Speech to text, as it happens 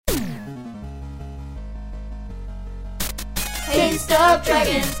Taste of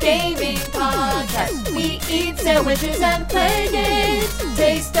Dragons Gaming Podcast. We eat sandwiches and play games.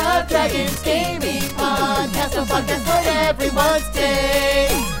 Taste of Dragons Gaming Podcast. A podcast for everyone's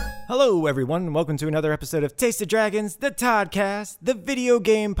taste. Hello, everyone, and welcome to another episode of Taste of Dragons, the Toddcast, the video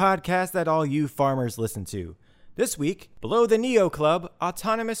game podcast that all you farmers listen to. This week, below the Neo Club,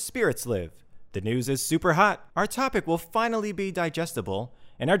 autonomous spirits live. The news is super hot, our topic will finally be digestible,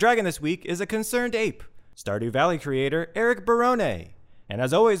 and our dragon this week is a concerned ape, Stardew Valley creator Eric Barone. And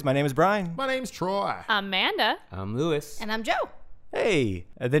as always, my name is Brian. My name's Troy. Amanda. I'm Lewis. And I'm Joe. Hey,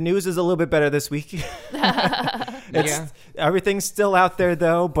 the news is a little bit better this week. Everything's still out there,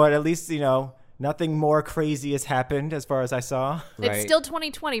 though, but at least, nothing more crazy has happened as far as I saw. Right. It's still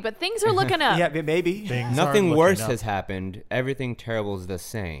 2020, but things are looking up. Yeah, maybe. Nothing worse has happened. Everything terrible is the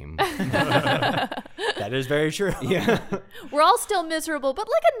same. That is very true. Yeah. We're all still miserable, but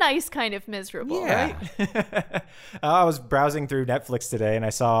like a nice kind of miserable. Yeah. Right? I was browsing through Netflix today, and I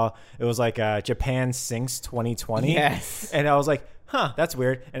saw it was like Japan Sinks 2020. Yes. And I was like, that's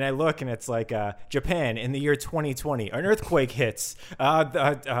weird. And I look, and it's like Japan in the year 2020. An earthquake hits,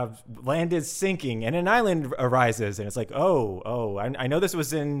 land is sinking, and an island arises. And it's like, I know this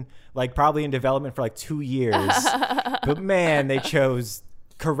was probably in development for 2 years. But man, they chose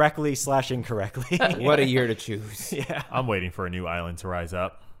correctly/incorrectly. What a year to choose. Yeah. I'm waiting for a new island to rise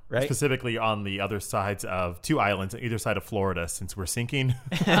up. Right? Specifically on the other sides of two islands on either side of Florida, since we're sinking.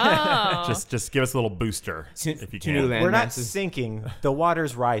 Oh. just give us a little booster if you can. We're not sinking. The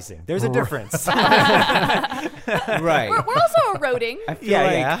water's rising. There's a difference. Right. We're also eroding. I feel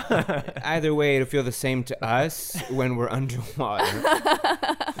either way, it'll feel the same to us when we're underwater.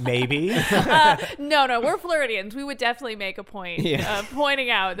 Maybe. No, we're Floridians. We would definitely make a point pointing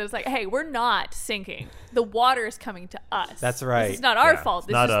out that it's like, hey, we're not sinking. The water is coming to us. That's right. This is not our fault.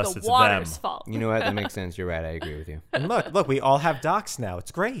 This is the water's fault. You know what? That makes sense. You're right. I agree with you. And look, we all have docks now.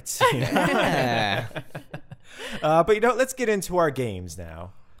 It's great. Yeah. But let's get into our games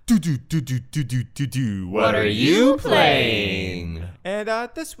now. What are you playing? And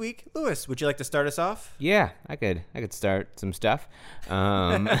this week, Lewis, would you like to start us off? Yeah, I could start some stuff. You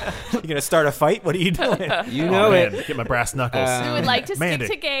gonna start a fight? What are you doing? You know it. Get my brass knuckles. We would like to stick Mandy.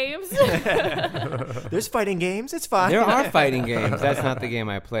 to games. There's fighting games. It's fine. There are fighting games. That's not the game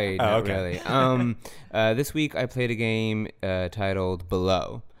I played. Not okay. Really. This week I played a game titled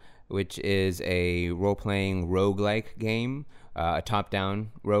Below, which is a role-playing roguelike game, a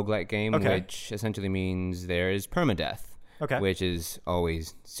top-down roguelike game, which essentially means there is permadeath, which is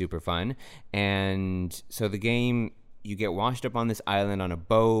always super fun. And so the game, you get washed up on this island on a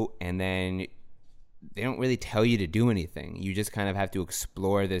boat, and then they don't really tell you to do anything. You just kind of have to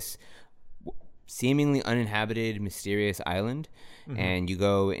explore this seemingly uninhabited, mysterious island. Mm-hmm. And you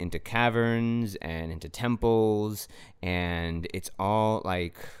go into caverns and into temples, and it's all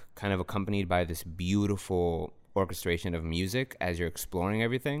kind of accompanied by this beautiful orchestration of music as you're exploring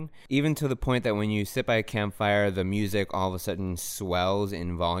everything, even to the point that when you sit by a campfire, the music all of a sudden swells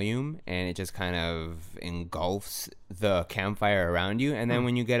in volume and it just kind of engulfs the campfire around you, and then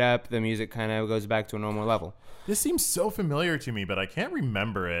when you get up, the music kind of goes back to a normal level. This seems so familiar to me, but I can't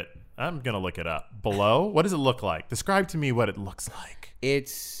remember it. I'm gonna look it up. Below, what does it look like? Describe to me what it looks like.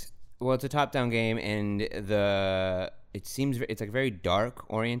 It's a top-down game, and it's very dark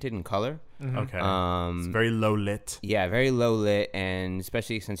oriented in color. Mm-hmm. Okay. It's very low lit. Yeah, very low lit, and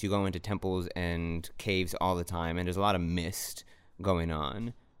especially since you go into temples and caves all the time, and there's a lot of mist going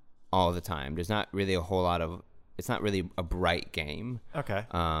on all the time. There's not really a whole lot of. It's not really a bright game. Okay.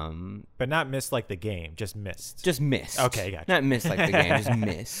 But not mist like the game, just mist. Just mist. Okay, gotcha. Not mist like the game, just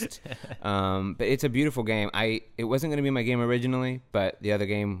mist. But it's a beautiful game. It wasn't going to be my game originally, but the other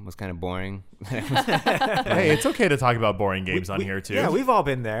game was kind of boring. Hey, it's okay to talk about boring games on here too. Yeah, we've all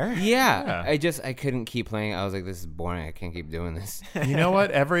been there. Yeah. I couldn't keep playing. I was like, this is boring. I can't keep doing this. You know what?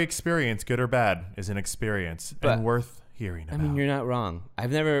 Every experience, good or bad, is an experience and worth hearing about. I mean, you're not wrong.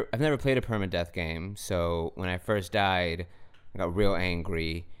 I've never played a permadeath game, so when I first died, I got real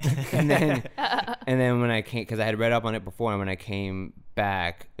angry, and then when I came, because I had read up on it before, and when I came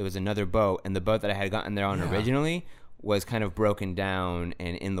back, it was another boat, and the boat that I had gotten there on originally was kind of broken down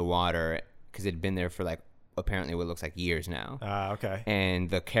and in the water because it had been there for apparently what looks like years now. Okay.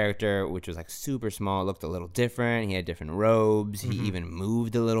 And the character, which was super small, looked a little different. He had different robes. Mm-hmm. He even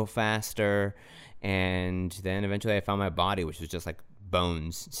moved a little faster. And then eventually I found my body, which was just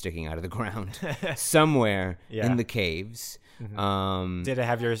bones sticking out of the ground somewhere in the caves. Mm-hmm. Did it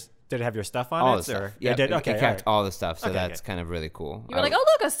have your Did it have your stuff on All it? the stuff. Or? Yeah, it did? it Okay, kept all right. all the stuff, so Okay, that's good. kind of really cool. You were like, oh,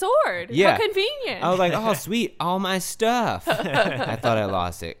 look, a sword. Yeah. How convenient. I was like, oh, sweet, all my stuff. I thought I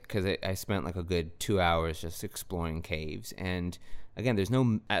lost it because I spent like a good 2 hours just exploring caves. And again, there's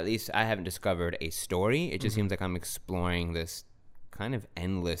no, at least I haven't discovered a story. It just seems like I'm exploring this kind of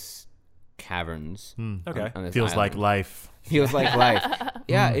endless caverns. Okay. on this Feels like island. life. Feels like life.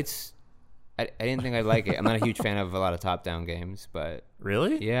 Yeah, it's, I didn't think I'd like it. I'm not a huge fan of a lot of top-down games, but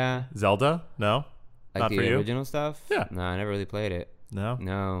Really? yeah. Zelda? No? Like Not the for you? original stuff? Yeah. No, I never really played it. No?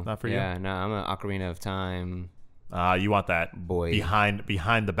 No. Not for you? Yeah, no, I'm an Ocarina of Time. You want that Boy.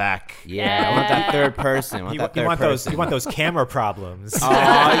 behind the back. Yeah, I want that third person. I want that third person. You want those camera problems. Oh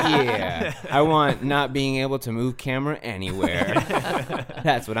yeah, I want not being able to move camera anywhere.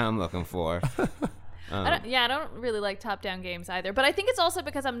 That's what I'm looking for. I don't really like top-down games either. But I think it's also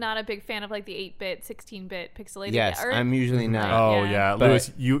because I'm not a big fan of like the 8-bit, 16-bit pixelated. Yes, art. I'm usually not. Oh Yeah. yeah, But-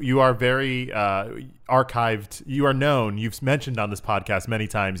 Lewis, you are very archived. You are known. You've mentioned on this podcast many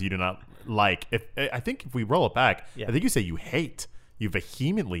times you do not like. I think if we roll it back, Yeah. I think you say you hate. You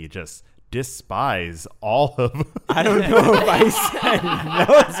vehemently just despise all of. I don't know if I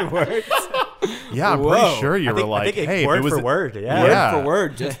said those words. Yeah, I'm Whoa. pretty sure you I were think, like, I think hey, if word it was for word. Yeah. Yeah. Word for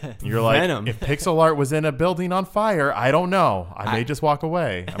word, just You're like, venom. if pixel art was in a building on fire, I don't know. I may just walk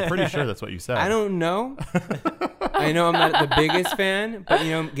away. I'm pretty sure that's what you said. I don't know. I know I'm not the biggest fan, but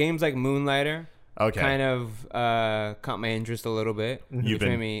games like Moonlighter Okay. kind of caught my interest a little bit. You've which made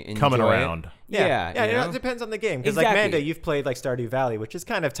been me coming enjoy it. around. Yeah, yeah. you know? It depends on the game. Because like Exactly. Manda, you've played like Stardew Valley, which is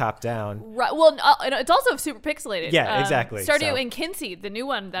kind of top down. Right. Well, it's also super pixelated. Yeah, exactly. Stardew So- and Kinsey, the new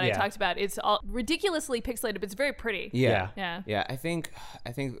one that I Yeah. talked about, it's all ridiculously pixelated, but it's very pretty. Yeah. Yeah. I think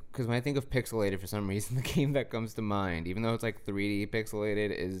because when I think of pixelated, for some reason, the game that comes to mind, even though it's like 3D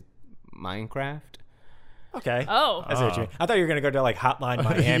pixelated, is Minecraft. Okay. Oh. I see what you mean. I thought you were going to go to like Hotline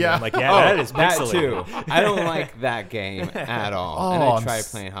Miami. Yeah. I'm like, yeah, that is That pixelated. too. I don't like that game at all. and I tried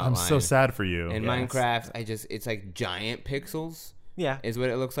playing Hotline. I'm so sad for you. In Yes. Minecraft, it's like giant pixels. Yeah. Is what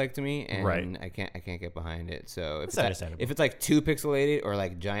it looks like to me, and Right. I can't get behind it. So That's understandable. if it's like too pixelated or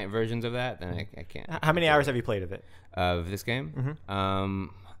like giant versions of that, then I can't. How many hours have you played of it? Of this game? Mm-hmm.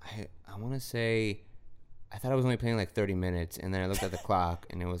 I want to say, I thought I was only playing like 30 minutes, and then I looked at the clock,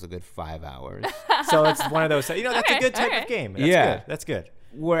 and it was a good 5 hours. So it's one of those, that's Okay, a good type okay. of game. That's Yeah. good. That's good.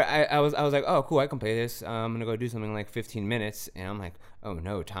 Where I was like, oh, cool, I can play this. I'm gonna go do something in like 15 minutes, and I'm like, oh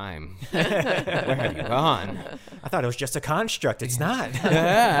no, time. Where have you gone? I thought it was just a construct. It's not.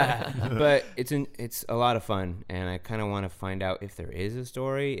 But it's a lot of fun, and I kind of want to find out if there is a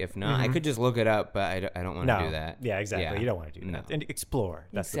story. If not, I could just look it up, but I don't want to No. do that. Yeah, exactly. You don't want to do that. No. And explore.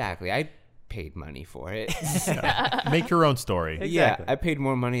 That's Exactly. I paid money for it. Make your own story. Exactly. Yeah, I paid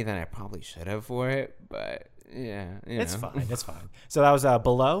more money than I probably should have for it, but yeah, It's fine. It's fine. So that was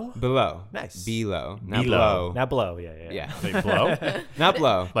Below? Below. Nice. Below. Not Below. blow. Not Below. Yeah. Yeah. They blow Not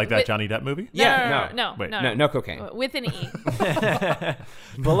blow. like that Wait. Johnny Depp movie. Yeah, No. Wait. No cocaine. With an E.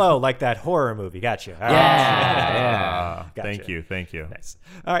 Below, like that horror movie. Gotcha. All right. Yeah. Gotcha. Thank you. Nice.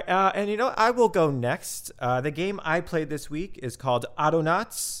 All right. And I will go next. The game I played this week is called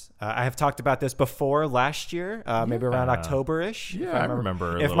Autonauts. I have talked about this before last year, maybe around October-ish. Yeah, if I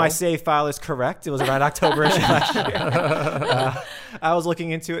remember a If my little. save file is correct, it was around October-ish last year. I was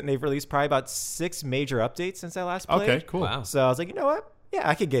looking into it, and they've released probably about 6 major updates since I last played. Okay, cool. Wow. So I was like, you know what? Yeah,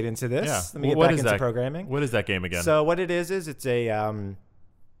 I could get into this. Yeah. Let me Well, get what back is into that- programming. What is that game again? So what it is it's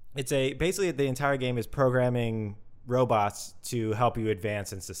a basically the entire game is programming robots to help you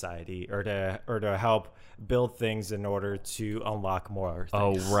advance in society or to help build things in order to unlock more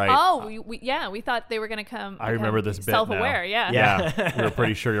things. oh right. Oh, we thought they were going to come. I remember this bit Self-aware, now. yeah. Yeah, we were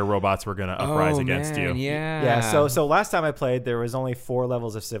pretty sure your robots were going to uprise against you. Yeah. Yeah, so last time I played, there was only 4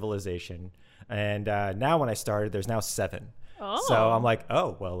 levels of civilization, and now when I started, there's now 7. Oh. So I'm like,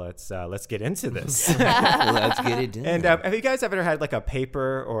 oh well, let's get into this. Let's get it done. And have you guys ever had like a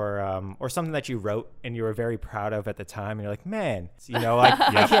paper or something that you wrote and you were very proud of at the time, and you're like, man, like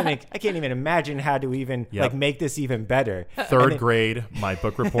I can't even imagine how to even Yep. like make this even better. Third grade, my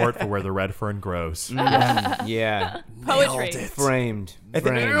book report for Where the Red Fern Grows. yeah. Poetry. Framed. I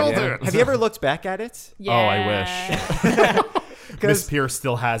think- Nailed yeah. it. Have you ever looked back at it? Yeah. Oh, I wish. Miss Pierce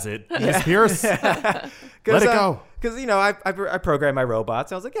still has it. Miss Pierce, let it go. Because I programmed my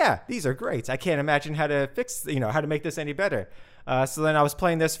robots. I was like, yeah, these are great. I can't imagine how to fix, how to make this any better. So then I was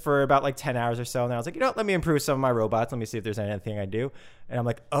playing this for about like 10 hours or so, and I was like, let me improve some of my robots. Let me see if there's anything I do. And I'm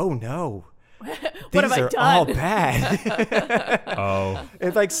like, oh no, what have these I are done? all bad. Oh,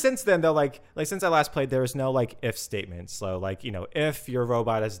 It's like since then though, like since I last played, there was no like if statements. So like, you know, if your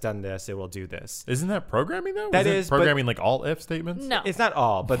robot has done this, it will do this. isn't that programming though? That Isn't is, but- programming like all if statements. No. It's not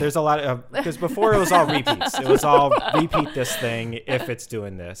all, but there's a lot of, because before it was all repeats. It was all repeat this thing if it's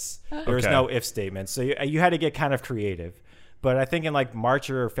doing this. There was Okay. no if statements. So you had to get kind of creative. But I think in like March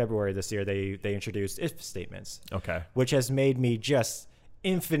or February this year, they introduced if statements, Okay. which has made me just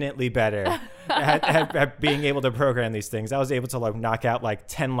infinitely better at being able to program these things. I was able to like knock out like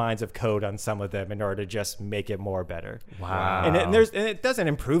 10 lines of code on some of them in order to just make it more better. Wow. And it doesn't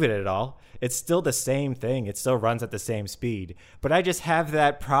improve it at all. It's still the same thing. It still runs at the same speed. But I just have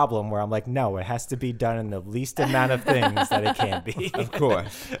that problem where I'm like, no, it has to be done in the least amount of things that it can be. Of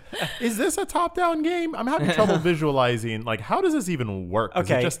course. Is this a top-down game? I'm having trouble visualizing. Like, how does this even work?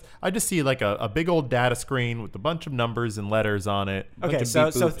 Is it Okay. I just see like a big old data screen with a bunch of numbers and letters on it. Okay, of so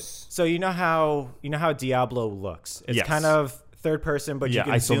beep boops. you know how Diablo looks. It's Yes. kind of third person, but Yeah,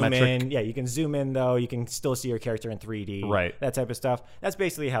 you can zoom isometric. in. Yeah, you can zoom in though. You can still see your character in 3D. Right. That type of stuff. That's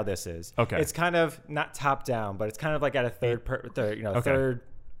basically how this is. Okay. It's kind of not top down, but it's kind of like at a third,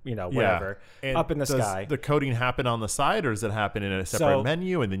 whatever, And up in the does sky. the coding happen on the side, or does it happen in a separate So-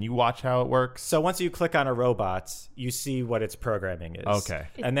 menu and then you watch how it works? So once you click on a robot, you see what its programming is. Okay.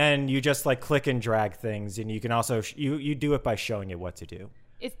 And then you just like click and drag things, and you can also you do it by showing it what to do.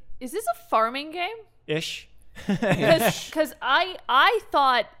 Is this a farming game? Ish. Because I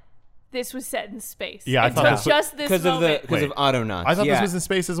thought this was set in space. Yeah, I thought Until this was- just this Because moment. of Autonauts. I thought yeah. this was in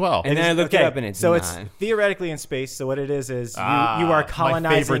space as well. And then I looked it up and it's so not. it's theoretically in space. So what it is you are colonizing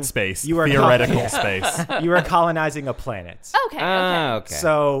my favorite space. You are Theoretical space. You are colonizing a planet. Okay. Okay.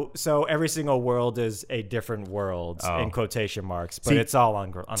 So every single world is a different world in quotation marks, but See, it's all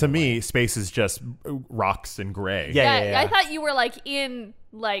on To the me, space is just rocks and gray. Yeah. I thought you were like in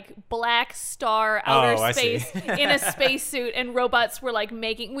like Black Star outer Oh, I see. space in a spacesuit, and robots were like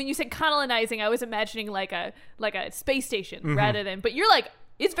making. When you said colonizing, I was imagining like a space station rather than. But you're like,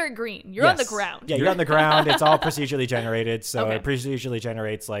 it's very green. You're on the Yes. ground. Yeah, you're on the ground. It's all procedurally generated. So Okay. it procedurally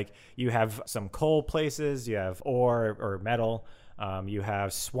generates like you have some coal places, you have ore or metal, you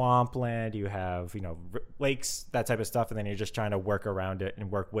have swampland, you have lakes, that type of stuff, and then you're just trying to work around it and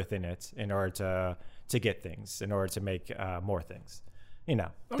work within it in order to get things, in order to make more things.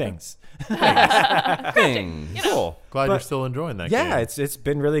 Things. Thing. Cool. Glad you're still enjoying that game. Yeah, it's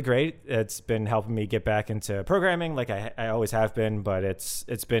been really great. It's been helping me get back into programming, like I always have been, but it's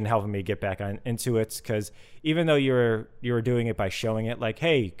been helping me get back into it, because even though you were doing it by showing it, like,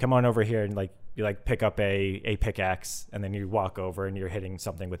 hey, come on over here, and like you like pick up a pickaxe, and then you walk over and you're hitting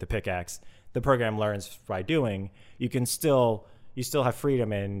something with the pickaxe. The program learns by doing. You still have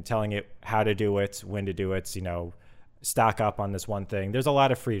freedom in telling it how to do it, when to do it. Stock up on this one thing. There's a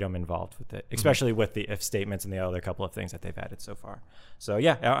lot of freedom involved with it, especially with the if statements and the other couple of things that they've added so far. So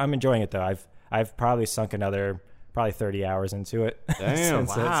yeah, I'm enjoying it though. I've probably sunk another 30 hours into it Damn,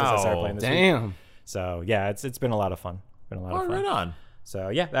 since I started playing this week. Damn. So yeah, it's been a lot of fun. Oh, right on. So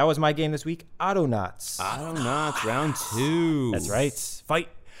yeah, that was my game this week. Autonauts. Autonauts round 2. That's right. Fight.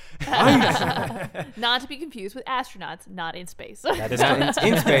 Not to be confused with astronauts, not in space. That is Not correct.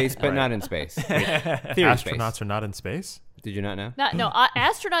 in space, but not in space. Theory space. Astronauts are not in space? Did you not know?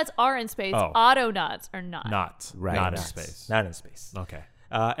 Astronauts are in space. Oh. Autonauts are not. Not. Right. Not in Not. space. Not in space. Okay.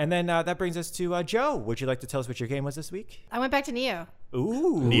 And then that brings us to Joe. Would you like to tell us what your game was this week? I went back to Neo.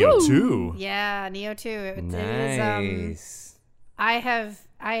 Ooh. Neo 2. Yeah, Neo 2. It is, Nice. I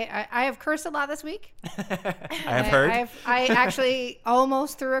have cursed a lot this week. I have heard. I actually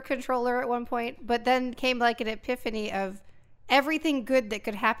almost threw a controller at one point, but then came like an epiphany of everything good that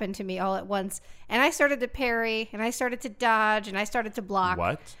could happen to me all at once. And I started to parry, and I started to dodge, and I started to block.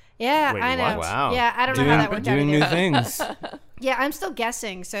 What? Yeah, Wait, I know. what? Wow. Yeah, I don't know how that worked out. Doing either. new things. Yeah, I'm still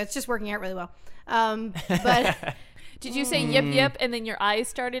guessing, so it's just working out really well. But Did you say yip yip and then your eyes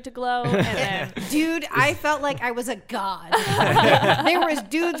started to glow? And then dude, I felt like I was a god. There was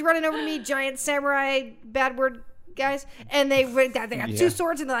dudes running over to me, giant samurai, bad word guys, and they got two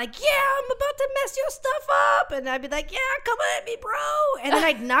swords, and they're like, "Yeah, I'm about to mess your stuff up," and I'd be like, "Yeah, come at me, bro," and then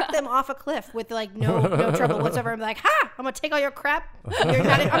I'd knock them off a cliff with like no trouble whatsoever. I'm like, "Ha! I'm gonna take all your crap. I'm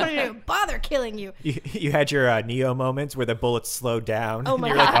gonna even bother killing you." You had your Neo moments where the bullets slowed down. Oh my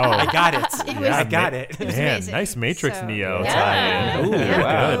You're like, God. oh, I got it. It was- I got it. was Man, amazing. nice Matrix So, Neo yeah. tie-in. Ooh, Yeah.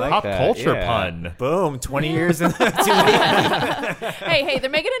 wow, I Good. like Pop that, culture yeah. pun. Boom, 20 years in hey, they're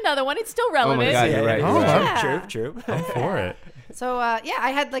making another one. It's still Oh relevant. my God, you're right. Oh, You're right. Yeah. True. I'm for it. So yeah,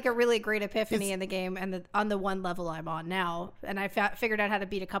 I had like a really great epiphany in the game, and on the one level I'm on now, and I figured out how to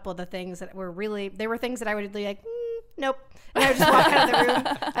beat a couple of the things that were things that I would be like, nope. And I would just walk out of the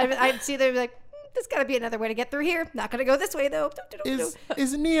room. I'd see them like, there's got to be another way to get through here. Not going to go this way, though.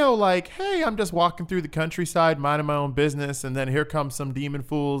 Is Neo like, hey, I'm just walking through the countryside, minding my own business, and then here comes some demon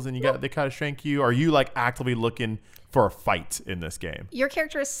fools, and they kind of shrink you? Or are you like actively looking for a fight in this game? Your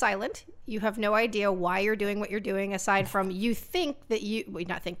character is silent. You have no idea why you're doing what you're doing, aside from you think that you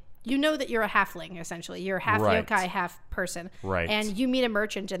know that you're a halfling, essentially. You're half yokai, half person. Right. And you meet a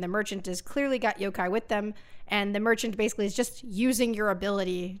merchant, and the merchant has clearly got yokai with them, and the merchant basically is just using your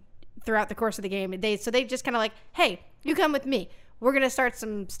ability throughout the course of the game. So they just kind of like, hey, you come with me. We're going to start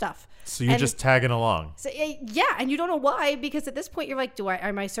some stuff. So you're just tagging along. So, yeah, and you don't know why, because at this point you're like,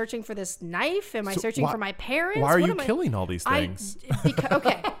 am I searching for this knife? Am I searching for my parents? Why are you killing all these things?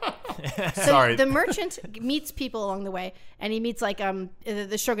 Okay. So Sorry. The merchant meets people along the way, and he meets like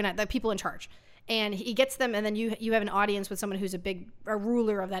the shogunate, the people in charge. And he gets them, and then you have an audience with someone who's a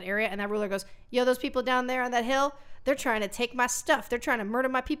ruler of that area, and that ruler goes, yo, those people down there on that hill, they're trying to take my stuff. They're trying to murder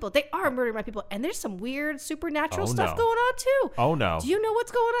my people. They are murdering my people. And there's some weird supernatural stuff going on, too. Oh, no. Do you know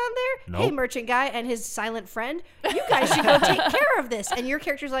what's going on there? Nope. Hey, merchant guy and his silent friend, you guys should go take care of this. And your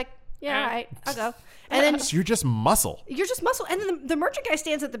character's like, yeah, all right, I'll go. And then So you're just muscle. You're just muscle. And then the merchant guy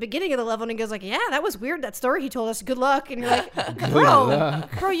stands at the beginning of the level and goes like, yeah, that was weird, that story he told us. Good luck. And you're like,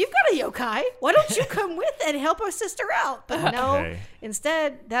 bro, you've got a yokai. Why don't you come with and help our sister out? But no,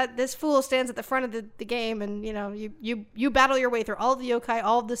 instead, this fool stands at the front of the game, and you battle your way through all of the yokai,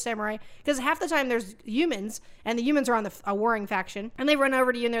 all of the samurai, because half the time there's humans, and the humans are on a warring faction, and they run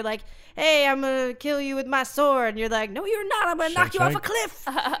over to you and they're like, hey, I'm gonna kill you with my sword. And you're like, no, you're not. I'm gonna knock you off a cliff.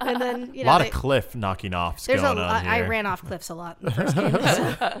 And then a lot of cliff knocking offs going on here. I ran off cliffs a lot in the first game.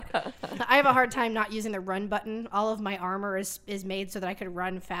 So. I have a hard time not using the run button. All of my armor is made so that I could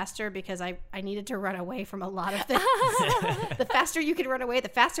run faster, because I needed to run away from a lot of things. The faster you can run away, the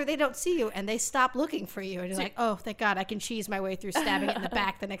faster they don't see you, and they stop looking for you. And you're like, oh, thank God, I can cheese my way through stabbing it in the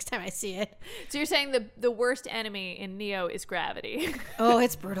back the next time I see it. So you're saying the worst enemy in Neo is gravity? Oh,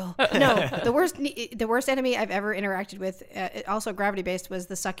 it's brutal. No, the worst enemy I've ever interacted with, also gravity based, was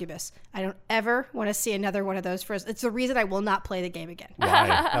the succubus. I don't ever want to see another one of those first. It's the reason I will not play the game again. Why?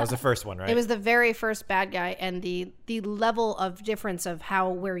 That was the first one, right? It was the very first bad guy, and the level of difference of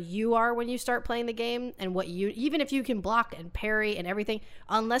where you are when you start playing the game, and even if you can block and parry and everything,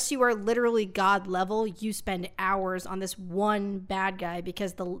 unless you are literally god level, you spend hours on this one bad guy,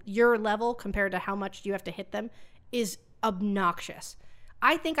 because your level compared to how much you have to hit them is obnoxious.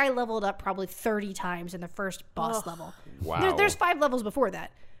 I think I leveled up probably 30 times in the first boss level. Wow. There's 5 levels before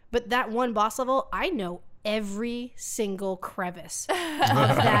that. But that one boss level, I know every single crevice of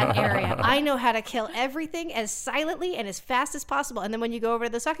that area. I know how to kill everything as silently and as fast as possible. And then when you go over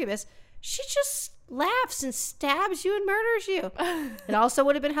to the succubus, she just laughs and stabs you and murders you. It also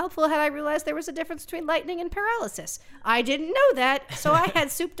would have been helpful had I realized there was a difference between lightning and paralysis. I didn't know that, so I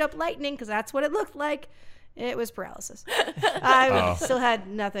had souped up lightning because that's what it looked like. It was paralysis. I still had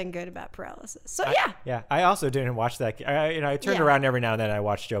nothing good about paralysis. So yeah. Yeah, I also didn't watch that. I turned around every now and then. I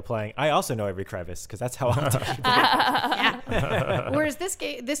watched Joe playing. I also know every crevice because that's how I'm talking. Yeah. Whereas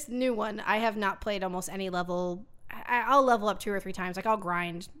this new one, I have not played almost any level. I'll level up 2 or 3 times. Like I'll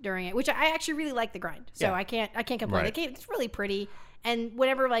grind during it, which I actually really like the grind. So I can't complain. Right. The game, it's really pretty. And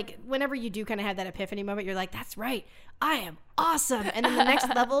whenever you do kind of have that epiphany moment, you're like, that's right, I am awesome. And then the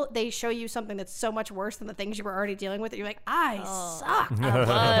next level, they show you something that's so much worse than the things you were already dealing with that you're like, I suck. That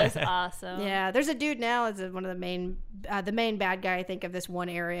was awesome. Yeah, there's a dude now, it's one of the main bad guy, I think, of this one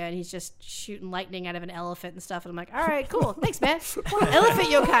area, and he's just shooting lightning out of an elephant and stuff. And I'm like, all right, cool, thanks, man. Elephant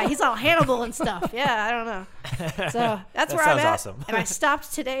yokai, he's all Hannibal and stuff. Yeah, I don't know. So that's where I'm at. Awesome. And I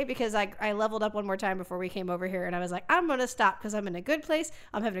stopped today because I leveled up one more time before we came over here, and I was like, I'm gonna stop because I'm in a good place.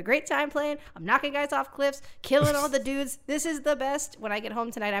 I'm having a great time playing. I'm knocking guys off cliffs, killing all the dudes. This is the best. When I get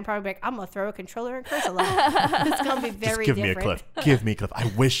home tonight, I'm probably like, I'm gonna throw a controller and curse a lot. It's gonna be very just give different. me a cliff. Give me a cliff.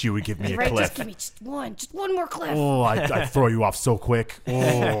 I wish you would give me a cliff. Just give me just one more cliff. Oh, I'd throw you off so quick.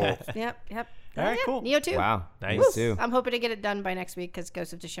 Oh. Yep. All right, cool. Neo 2. Wow. Nice. Woo. Too. I'm hoping to get it done by next week because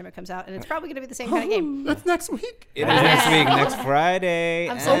Ghost of Tsushima comes out, and it's probably going to be the same kind of game. That's next week. It is next week, next Friday.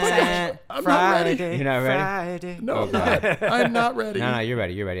 I'm so excited. I'm not ready. You're not ready? Friday. No, Oh, God. I'm not ready. No, you're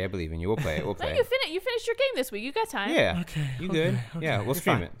ready. You're ready. I believe in you. We'll play it. We'll No, play you it. finished your game this week. You got time. Yeah. Okay, You good? okay, Yeah, we'll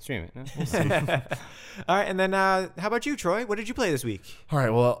stream it. Stream it. No, we'll see. All right, and then how about you, Troy? What did you play this week? All right.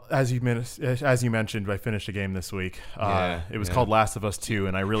 Well, as you mentioned, I finished a game this week. It was called Last of Us 2,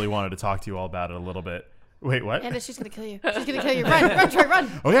 and I really wanted to talk to you all about it a little bit. Wait, what? And she's going to kill you. She's going to kill you. Run, Troy, run.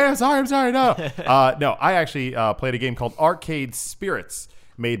 Okay, I'm sorry. No, no. I actually played a game called Arcade Spirits,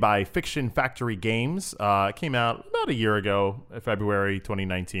 made by Fiction Factory Games. It came out about a year ago, February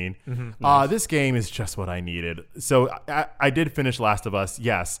 2019. This game is just what I needed. So I did finish Last of Us,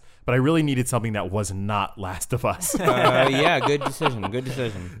 yes, but I really needed something that was not Last of Us. Yeah, good decision. Good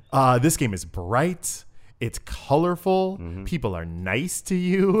decision. This game is bright. It's colorful. People are nice to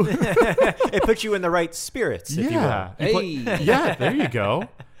you. It puts you in the right spirits, if you will. Hey. Yeah, there you go.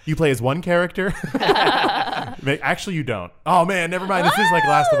 You play as one character. Actually, you don't. Oh man, never mind. This is like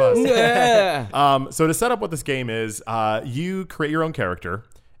Last of Us. Yeah. So to set up what this game is, you create your own character,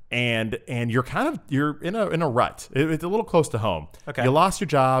 and you're in a rut. It's a little close to home. Okay. You lost your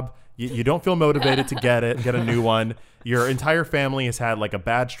job. You don't feel motivated to get a new one. Your entire family has had like a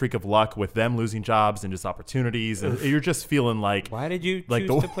bad streak of luck with them losing jobs and just opportunities, and you're just feeling like. Why did you Like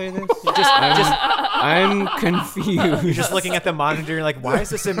choose the- to play this? I'm confused. You're just looking at the monitor. You're like, why is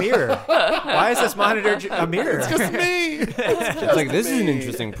this a mirror? Why is this monitor a mirror? It's just me. It's like, this is an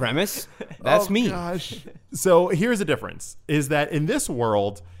interesting premise. That's me. Gosh. So here's the difference: is that in this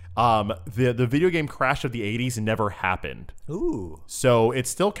world, the video game crash of the 80s never happened. Ooh. So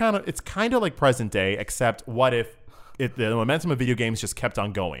it's still kind of like present day, except what if the momentum of video games just kept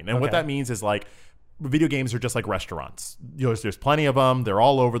on going? And what Okay. that means is like video games are just like restaurants. There's plenty of them. They're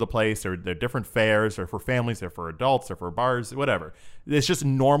all over the place. They're different fares. They're for families. They're for adults. They're for bars. Whatever. It's just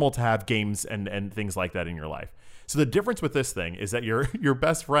normal to have games and things like that in your life. So the difference with this thing is that your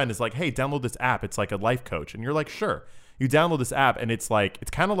best friend is like, hey, download this app. It's like a life coach, and you're like, sure. You download this app, and it's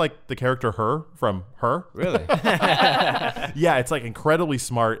kind of like the character Her from Her. Really? Yeah, it's like incredibly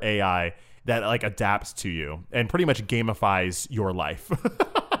smart AI that like adapts to you and pretty much gamifies your life.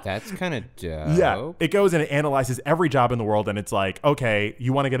 That's kind of dope. Yeah, it goes and it analyzes every job in the world, and it's like, okay,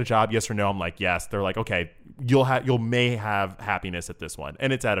 you want to get a job? Yes or no? I'm like, yes. They're like, okay, you may have happiness at this one,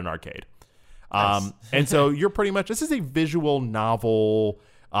 and it's at an arcade. And so you're pretty much, this is a visual novel,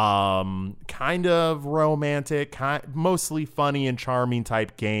 kind of romantic, mostly funny and charming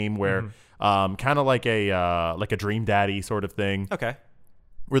type game where kind of like a Dream Daddy sort of thing. Okay.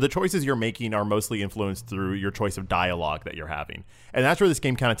 Where the choices you're making are mostly influenced through your choice of dialogue that you're having. And that's where this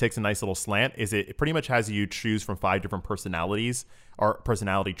game kind of takes a nice little slant, is it pretty much has you choose from 5 different personalities or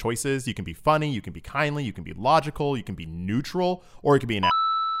personality choices. You can be funny, you can be kindly, you can be logical, you can be neutral, or you can be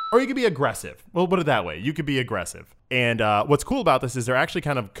or you could be aggressive. We'll put it that way. You could be aggressive. And what's cool about this is they're actually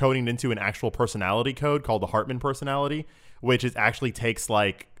kind of coding into an actual personality code called the Hartman personality, which is actually takes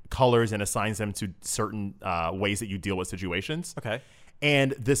like colors and assigns them to certain ways that you deal with situations. Okay.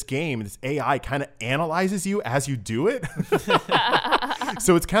 And this game, this AI kind of analyzes you as you do it.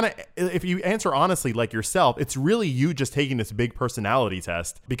 So it's kind of, if you answer honestly like yourself, it's really you just taking this big personality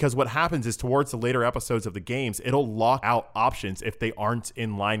test, because what happens is towards the later episodes of the games, it'll lock out options if they aren't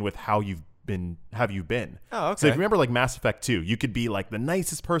in line with how you've been. Oh, okay. So if you remember like Mass Effect 2, you could be like the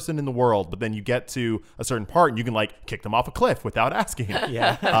nicest person in the world, but then you get to a certain part and you can like kick them off a cliff without asking.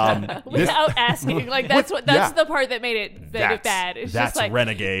 Yeah. Without asking, like that's the part that made it bad. It's that's just like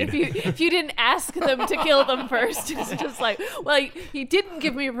renegade. If you didn't ask them to kill them first, it's just like, well, he didn't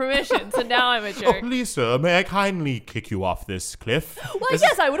give me permission, so now I'm a Oh, jerk. please, sir, may I kindly kick you off this cliff? Well,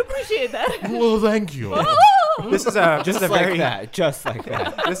 yes, I would appreciate that. Well, thank you. This is Just like that. Just like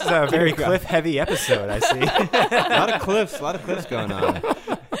that. This is a very cliff-heavy episode, I see. A lot of cliffs going on.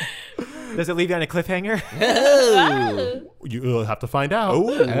 Does it leave you on a cliffhanger? You'll have to find out.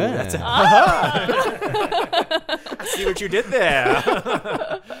 Oh, that's I see what you did there.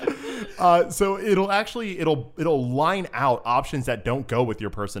 So it'll line out options that don't go with your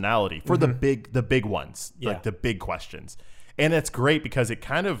personality for the big ones, Yeah. like the big questions. And it's great because it's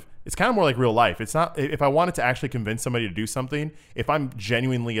kind of more like real life. It's not, if I wanted to actually convince somebody to do something, if I'm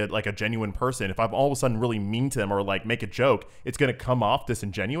genuinely a genuine person, if I'm all of a sudden really mean to them or like make a joke, it's going to come off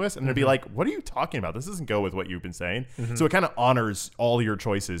disingenuous and they'll be like, what are you talking about? This doesn't go with what you've been saying. So it kind of honors all your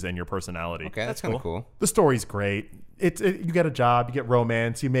choices and your personality. Okay, that's kind of cool. The story's great. You get a job, you get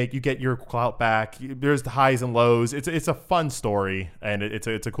romance, you get your clout back. There's the highs and lows. It's a fun story, and it's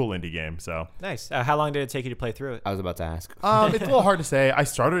a cool indie game. So Nice. How long did it take you to play through it? I was about to ask. it's a little hard to say. I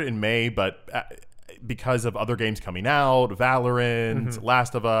started in May, but because of other games coming out, Valorant,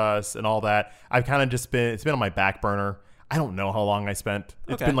 Last of Us, and all that, I've kind of just it's been on my back burner. I don't know how long I spent.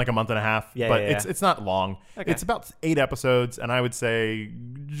 It's Okay. been like a month and a half, Yeah, but yeah, yeah. it's not long. Okay. It's about 8 episodes, and I would say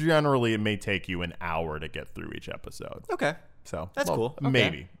generally it may take you an hour to get through each episode. Okay. So That's cool. Okay.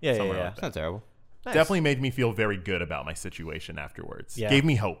 Maybe. Yeah, somewhere yeah. like It's that. not terrible. Nice. Definitely made me feel very good about my situation afterwards. Yeah. Gave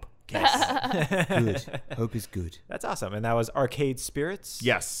me hope. Good. Hope is good. That's awesome. And that was Arcade Spirits?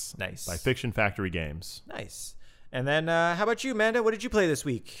 Yes. Nice. By Fiction Factory Games. Nice. And then, how about you, Amanda? What did you play this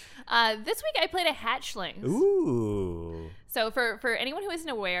week? This week I played a Hatchlings. Ooh. So for anyone who isn't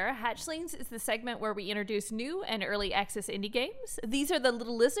aware, Hatchlings is the segment where we introduce new and early access indie games. These are the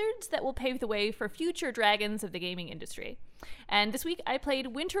little lizards that will pave the way for future dragons of the gaming industry. And this week I played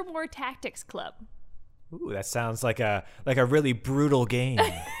Wintermoor Tactics Club. Ooh, that sounds like a really brutal game.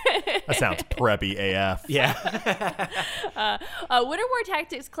 That sounds preppy AF. Yeah. Wintermoor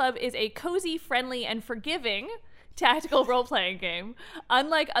Tactics Club is a cozy, friendly, and forgiving tactical role-playing game.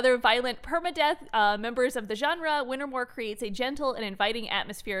 Unlike other violent permadeath members of the genre, Wintermoor creates a gentle and inviting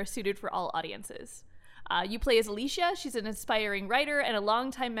atmosphere suited for all audiences. You play as Alicia. She's an aspiring writer and a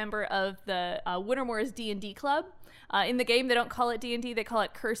longtime member of the Wintermoor's D&D club. In the game, they don't call it D&D; they call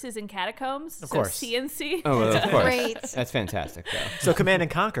it Curses and Catacombs. Of course, CNC. Oh, well, of course. Great. That's fantastic, though. So Command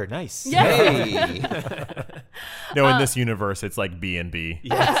and Conquer, nice. Yeah. Hey. No, in this universe, it's like B&B.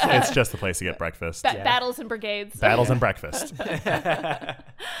 It's just the place to get breakfast. Battles and brigades. Battles and breakfast. My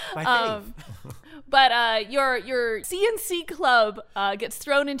fave. But your CNC club gets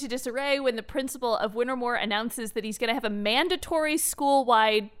thrown into disarray when the principal of Wintermoor announces that he's going to have a mandatory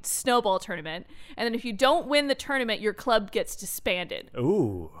school-wide snowball tournament. And then if you don't win the tournament, your club gets disbanded.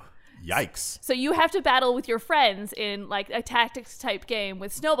 Ooh. Yikes. So you have to battle with your friends in like a tactics-type game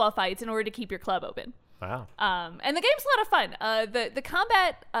with snowball fights in order to keep your club open. Wow. And the game's a lot of fun. The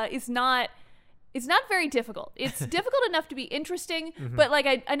combat is not... It's not very difficult. It's difficult enough to be interesting, but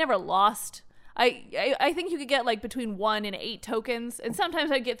like I never lost. I think you could get like between 1 and 8 tokens, and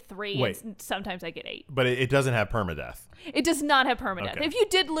sometimes I get 3, Wait. and sometimes I get 8. But it doesn't have permadeath. It does not have permadeath. Okay. If you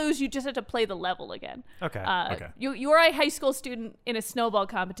did lose, you just have to play the level again. Okay. Okay. You're a high school student in a snowball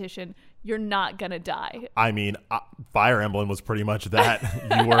competition. You're not gonna die. I mean, Fire Emblem was pretty much that.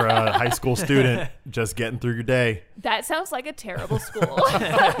 You were a high school student just getting through your day. That sounds like a terrible school.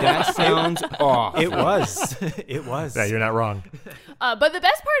 That sounds awful. It was. It was. Yeah, you're not wrong. But the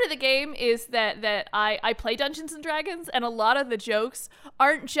best part of the game is that I play Dungeons and Dragons, and a lot of the jokes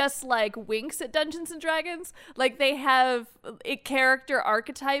aren't just like winks at Dungeons and Dragons. Like they have character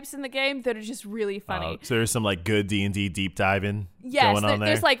archetypes in the game that are just really funny. So there's some like good D&D deep diving Yes, going on there.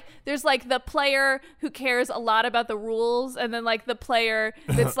 there's like the player who cares a lot about the rules, and then like the player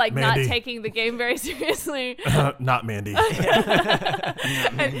that's like not Mandy. taking the game very seriously. Not Mandy.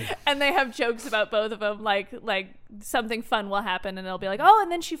 and they have jokes about both of them, like something fun will happen, and they'll be like, oh,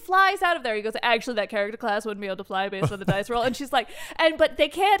 and then she flies out of there. He goes, actually, that character class wouldn't be able to fly based on the dice roll. And she's like, but they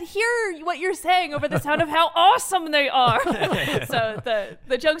can't hear what you're saying over the sound of how awesome they are. So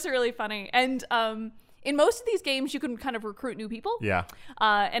the jokes are really funny, and in most of these games, you can kind of recruit new people. Yeah.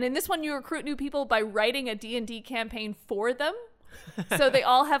 And in this one, you recruit new people by writing a D&D campaign for them. So they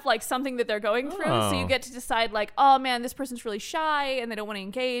all have like something that they're going through. So you get to decide like, oh man, this person's really shy and they don't want to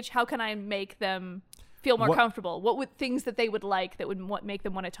engage. How can I make them feel more comfortable? What would things that they would like that would make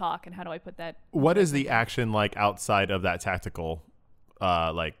them want to talk, and how do I put that? What is the action like outside of that tactical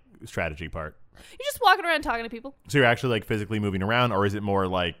like strategy part? You're just walking around talking to people. So you're actually like physically moving around, or is it more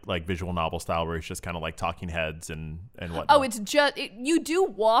like visual novel style where it's just kind of like talking heads and whatnot? Oh, it's just you do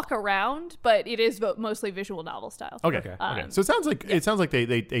walk around, but it is mostly visual novel style. Okay. So it sounds like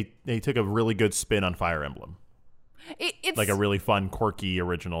they took a really good spin on Fire Emblem. It's Like a really fun, quirky,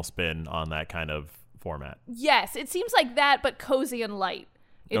 original spin on that kind of format. Yes, it seems like that, but cozy and light.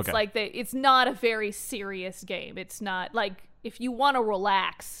 It's Okay. like it's not a very serious game. It's not like if you want to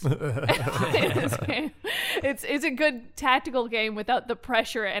relax. It's a good tactical game without the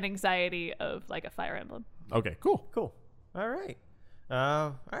pressure and anxiety of like a Fire Emblem. Okay, cool. Cool. All right.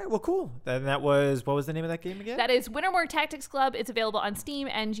 All right. Well, cool. Then that was, what was the name of that game again? That is Wintermoor Tactics Club. It's available on Steam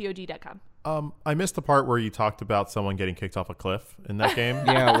and GOG.com. I missed the part where you talked about someone getting kicked off a cliff in that game.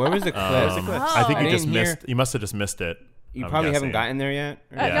 Yeah, where was the cliff? I think I you just didn't hear- missed. You must have just missed it. You I'm probably haven't guessing. gotten there yet.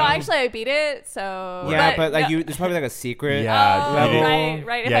 Yeah. No, actually, I beat it. So Yeah, but like no. there's probably like a secret Yeah, Oh, level.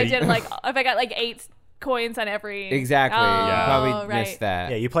 right. If Yeah, I you- did if I got like 8 coins on every Exactly. Oh, You probably right. missed that.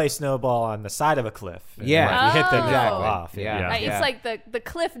 Yeah, you play snowball on the side of a cliff. and Yeah. if you hit them, they Exactly. fall off. Yeah. Yeah. Right, it's like the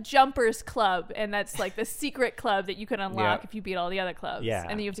Cliff Jumpers Club, and that's like the secret club that you can unlock Yeah. if you beat all the other clubs. Yeah.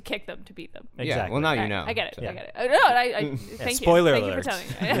 And then you have to kick them to beat them. Yeah, Exactly. well, now you Right, know. I get it. so. I get it. No, thank you. spoiler Thank alert. you for telling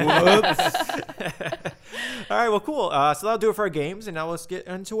me. Whoops. All right, well, cool. So that'll do it for our games, and now let's get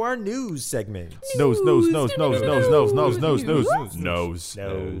into our news segment. Nose. Nose. Nose? The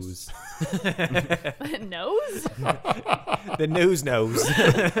news knows.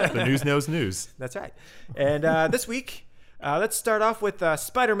 The news. That's right. And this week, let's start off with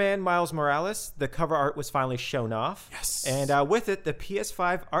Spider-Man Miles Morales. The cover art was finally shown off. Yes. And with it, the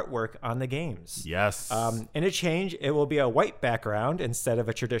PS5 artwork on the games. Yes. In a change, it will be a white background instead of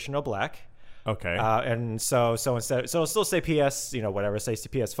a traditional black. Okay. And so instead, so it'll still say PS, whatever it says to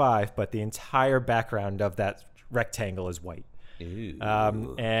PS5, but the entire background of that rectangle is white. Ew.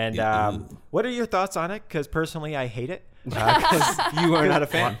 What are your thoughts on it? Because personally, I hate it. You are not a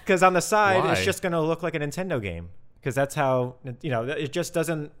fan. Because on the side, Why? it's just going to look like a Nintendo game. Because that's how, it just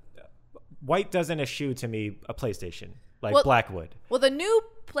doesn't. White doesn't eschew to me a PlayStation like Well, black would. Well, the new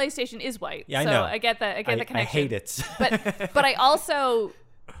PlayStation is white. Yeah, I so know. I get that. I get the connection. I hate it. But I also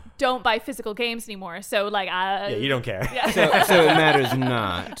don't buy physical games anymore. So like, Yeah, you don't care. So it matters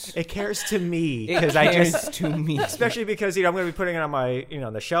not. It cares to me It because cares to me. especially because I'm going to be putting it on my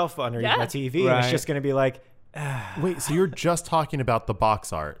on the shelf underneath Yeah. my TV, and Right. it's just going to be like, Wait, so you're just talking about the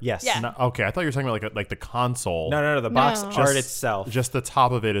box art? yes, Yeah. No, okay, I thought you were talking about like the console. no, the box No. art Just- itself. Just the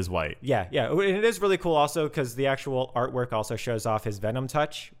top of it is white. Yeah, and it is really cool also because the actual artwork also shows off his Venom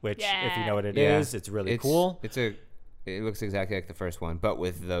touch, which if you know what it is, it's really cool. It looks exactly like the first one, but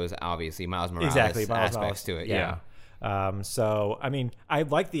with those obviously Miles Morales Exactly, Miles aspects Morales. to it. Yeah. So I mean, I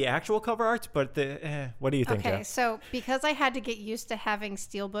like the actual cover art, but what do you think, Okay, Joe? so because I had to get used to having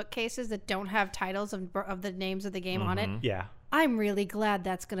steelbook cases that don't have titles of the names of the game on it, Yeah. I'm really glad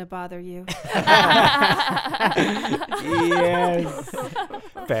that's going to bother you. Yes.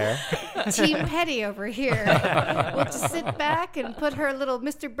 Fair. Team Petty over here will just sit back and put her little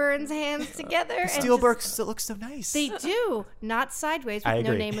Mr. Burns hands together. and just- Steelbook still looks so nice. They do, not sideways I with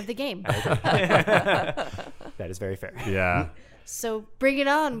no agree. name of the game. That is very fair. Yeah. So bring it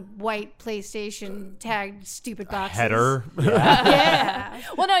on, white PlayStation tagged stupid boxes. Header. Yeah.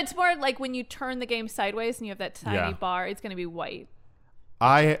 well, no, it's more like when you turn the game sideways and you have that tiny Yeah. bar, it's going to be white.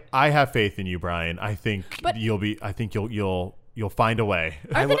 I have faith in you, Brian. I think But- you'll find a way.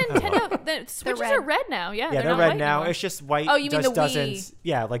 Are the Nintendo the Switches red. are red now? Yeah, Yeah, they're not red white now. anymore. It's just white. Oh, you mean just the Wii? doesn't?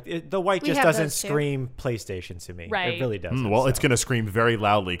 Yeah, like the white We just have doesn't those too. scream PlayStation to me. Right. It really doesn't. Well, it's so. going to scream very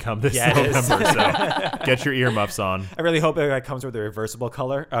loudly come this Yeah, it is. November, so get your earmuffs on. I really hope it comes with a reversible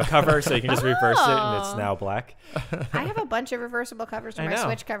cover, so you can just reverse it and it's now black. I have a bunch of reversible covers for I my know.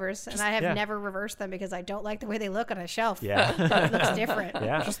 Switch covers, and I have yeah. never reversed them because I don't like the way they look on a shelf. Yeah. It looks different.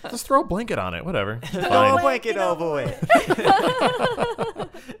 Yeah. Just throw a blanket on it, whatever. It's Throw a fine. blanket over it.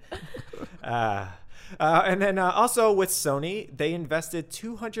 And then also with Sony, they invested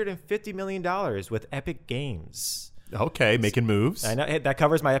 $250 million with Epic Games. Okay, making moves. I know that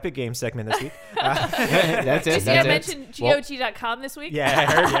covers my Epic Games segment this week. That's it. Did you That's it. mention GOG.com this week? Yeah,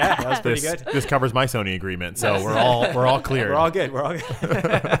 I heard. Yeah, that was pretty This, good. this covers my Sony agreement, so we're all clear. We're all good. We're all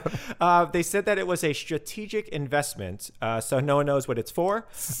good. They said that it was a strategic investment, so no one knows what it's for.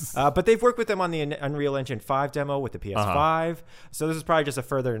 But they've worked with them on the Unreal Engine 5 demo with the PS5. So this is probably just a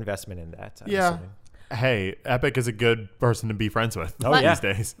further investment in that. I'm Yeah. assuming. Hey, Epic is a good person to be friends with Oh, yeah. these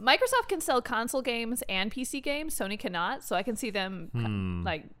days. Microsoft can sell console games and PC games. Sony cannot. So I can see them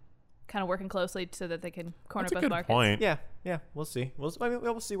kind of working closely so that they can corner That's a both good markets. point. Yeah, we'll see.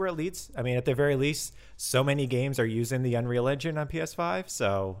 We'll see where it leads. I mean, at the very least, so many games are using the Unreal Engine on PS5,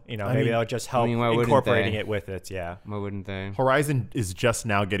 so maybe mean- that'll just help why wouldn't incorporating they? it with it. Yeah, Why wouldn't they? Horizon is just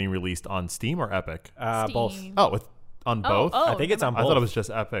now getting released on Steam or Epic? both. Steam. Oh, on both? I think it's on both. I thought it was just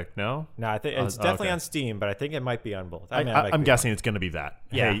Epic, no? No, I think it's Oh, definitely okay. on Steam, but I think it might be on both. I mean, I might I'm be guessing it's going to be that.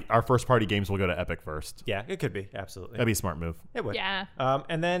 Yeah. Hey, our first party games will go to Epic first. wrong. Yeah, it could be absolutely. That'd be a smart move. It would. Yeah.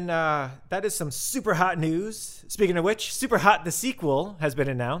 And then that is some super hot news. Speaking of which, Super Hot the sequel has been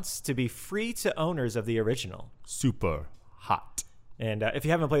announced to be free to owners of the original. Super hot. And if you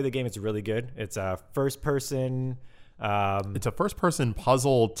haven't played the game, it's really good. It's a first person. It's a first person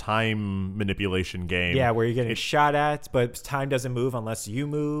puzzle time manipulation game. Yeah, where you're getting shot at, but time doesn't move unless you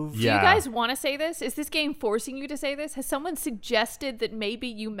move. Yeah. Do you guys want to say this? Is this game forcing you to say this? Has someone suggested that maybe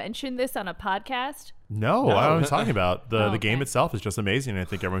you mention this on a podcast? No, I don't know what I'm talking about. The Oh, game okay. itself is just amazing, and I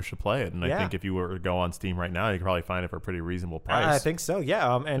think everyone should play it. And I Yeah. think if you were to go on Steam right now, you could probably find it for a pretty reasonable price. I think so,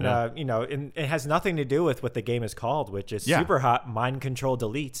 yeah. Yeah. It has nothing to do with what the game is called, which is Yeah. Super Hot Mind Control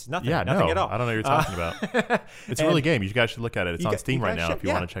Delete. Nothing, Yeah, nothing no, at all. I don't know what you're talking about. It's a and- really game. You guys should look at it. It's You on gu- Steam you right guys now should, if you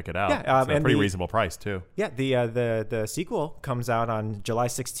yeah. want to check it out. Yeah, It's a and pretty the- reasonable price too. Yeah, the sequel comes out on July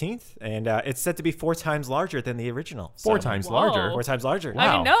 16th, and it's said to be 4 times larger than the original. Four So- times Whoa. larger. 4 times larger.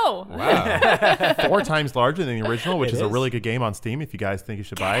 I didn't know. Wow. 4 times larger than the original, which It is a is. really good game on Steam. If you guys think you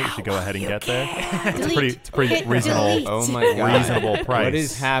should buy it, you should go ahead and get there. Delete. It's a pretty Hit reasonable. delete. Oh my god. Reasonable price. What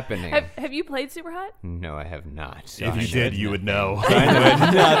is happening? Have you played Super Hot? No, I have not. If you did, you would know. I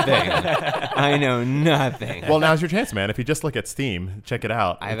know nothing. I know nothing. Well, now's your chance, man. If you just look at Steam, check it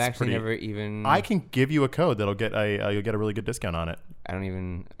out. I've It's actually pretty- never even. I can give you a code that'll get you'll get a really good discount on it. I don't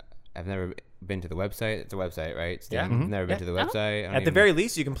even. I've never been to the website. It's a website, right? Yeah. I've never been to the website. I don't At the even- very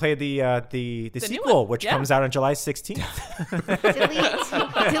least, you can play the new sequel, one. which Yeah. comes out on July 16th.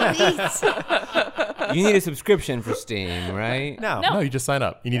 Delete. You need a subscription for Steam, right? No, No, you just sign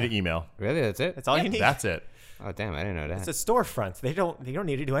up. You need an email. Really? That's it? that's all you need. That's it. Oh, damn. I didn't know that. It's a storefront. They don't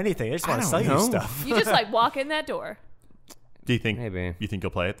need to do anything. They just want to don't sell you know. stuff. You just like walk in that door. Do you think? Maybe. You think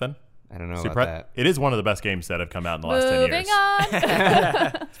you'll play it then? I don't know Super. about that. It is one of the best games that have come out in the last 10 Moving years.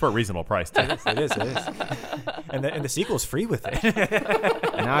 on. It's for a reasonable price too. It is. And the sequel's free with it.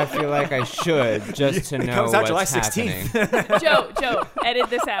 Now I feel like I should just to know comes out what's July 16th. happening. Joe, edit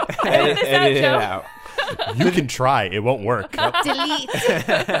this out. Edit this out, Edit it Joe. out. You can try. It won't work. Delete.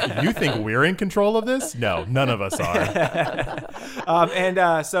 You think we're in control of this? No, none of us are.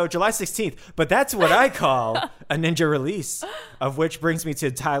 So July 16th. But that's what I call a Ninja release, of which brings me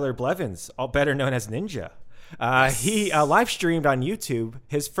to Tyler Blevins, all better known as Ninja. He live streamed on YouTube,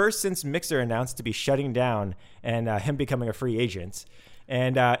 his first since Mixer announced to be shutting down and him becoming a free agent.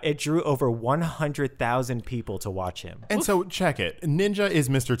 And it drew over 100,000 people to watch him. And so check it. Ninja is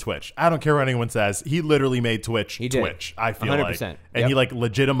Mr. Twitch. I don't care what anyone says. He literally made Twitch He did. Twitch. I feel 100%. like, and Yep. he like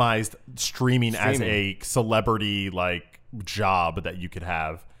legitimized streaming as Streaming. a celebrity like job that you could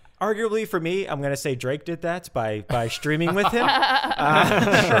have. Arguably, for me, I'm going to say Drake did that by streaming with him.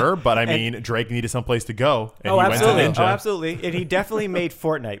 Sure, but I mean, Drake needed someplace to go, and he absolutely. went to Ninja. Absolutely. And he definitely made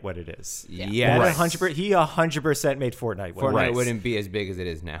Fortnite what it is. Yes. That 100%, he 100% made Fortnite what Fortnite it is. wouldn't be as big as it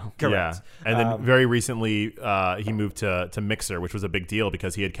is now. Correct. Yeah, and then very recently he moved to Mixer, which was a big deal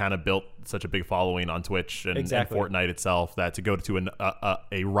because he had kind of built such a big following on Twitch and Exactly. Fortnite itself that to go to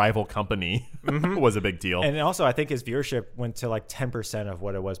a rival company was a big deal. And also, I think his viewership went to like 10% of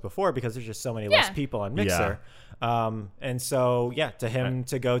what it was before because there's just so many less Yeah. people on Mixer. And so, yeah, to him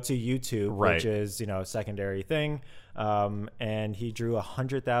to go to YouTube, Right. which is, a secondary thing. And he drew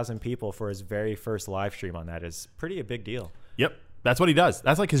 100,000 people for his very first live stream on that is pretty a big deal. Yep. That's what he does.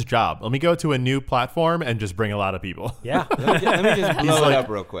 That's like his job. Let me go to a new platform and just bring a lot of people. Yeah. Let me just blow it up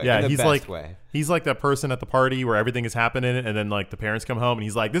real quick. Yeah, in the he's best like way. he's like that person at the party where everything is happening, and then like the parents come home and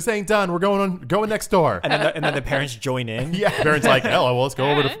he's like, "This ain't done. We're going next door." and then the parents join in. Yeah, parents like, "Hell, well, let's go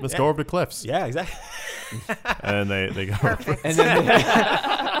over to Cliff's." Yeah, exactly. And then they go. And then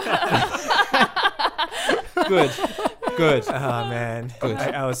Good. Oh, man.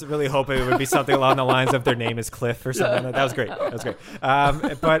 I was really hoping it would be something along the lines of their name is Cliff or something. That was great.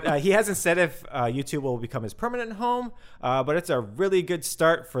 But he hasn't said if YouTube will become his permanent home, but it's a really good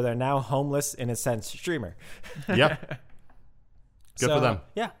start for their now homeless, in a sense, streamer. Yep. Good for them.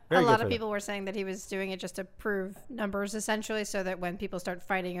 Yeah, A very lot good of for people were saying that he was doing it just to prove numbers, essentially, so that when people start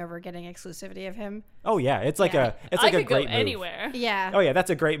fighting over getting exclusivity of him. them. Oh yeah, it's like Yeah. a I could great go move. anywhere. Yeah. Oh yeah, that's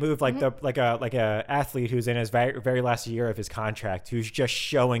a great move. Like like a athlete who's in his very last year of his contract, who's just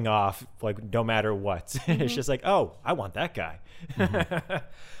showing off like no matter what. It's just like, oh, I want that guy.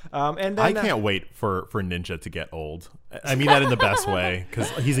 And then, I can't wait for Ninja to get old. I mean that in the best way because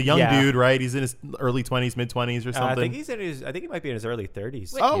he's a young Yeah. dude, right? He's in his early 20s, mid 20s or I something. think he might be in his early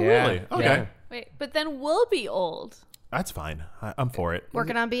 30s. Wait. Oh, Yeah. really? Okay, Yeah. Wait, but then we'll be old. that's fine. I'm for it.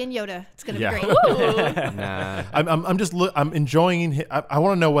 Working on being Yoda. It's going to Yeah. be great. Ooh. Nah. I'm enjoying. I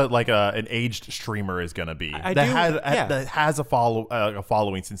want to know what like an aged streamer is gonna be I that do, yeah. that has a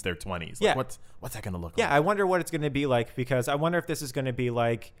following since their 20s. Like, Yeah. what's that gonna look Yeah, like? I wonder what it's going to be like because I wonder if this is going to be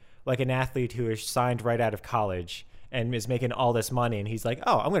like an athlete who is signed right out of college and is making all this money and he's like,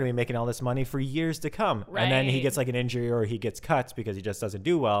 oh, I'm going to be making all this money for years to come. And then he Right. gets like an injury or he gets cut because he just doesn't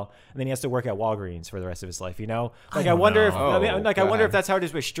do well. And then he has to work at Walgreens for the rest of his life, Like I wonder if know. I wonder if God. that's how it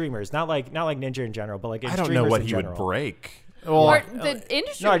is with streamers. Not like Ninja in general, but like I don't know streamers what in he would general. break. Or the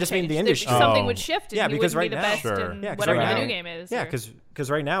industry. no, I would just mean the change. industry. Something Oh. would shift. And Yeah, you because wouldn't right be the now- best Sure. in Yeah, 'cause whatever right the now- new game is. Yeah, or- because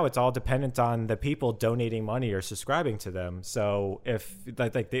right now it's all dependent on the people donating money or subscribing to them. So if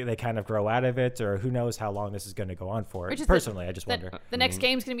like they kind of grow out of it, or who knows how long this is going to go on for. Or just Personally, I just wonder. The next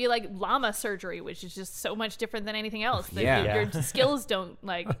game's going to be like llama surgery, which is just so much different than anything else. That Yeah. your skills don't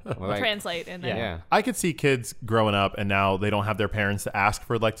like Like- translate. And then Yeah. I could see kids growing up and now they don't have their parents to ask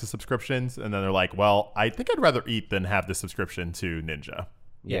for like the subscriptions, and then they're like, "Well, I think I'd rather eat than have the subscription to Ninja."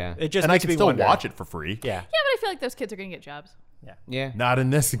 Yeah. It just And I makes can me still wonder. watch it for free. Yeah. Yeah, but I feel like those kids are going to get jobs. Yeah. Not in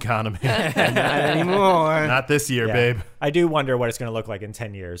this economy. Not anymore. Not this year, Yeah. babe. I do wonder what it's going to look like in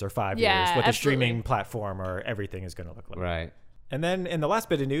 10 years or 5 Yeah, years, what the absolutely. streaming platform or everything is going to look like. Right. And then in the last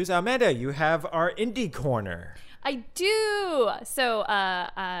bit of news, Amanda, you have our indie corner. I do. So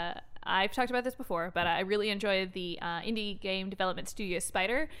I've talked about this before, but I really enjoy the indie game development studio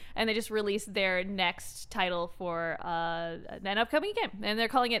Spider, and they just released their next title for an upcoming game, and they're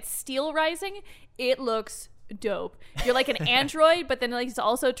calling it Steel Rising. It looks dope. You're like an android, but then like he's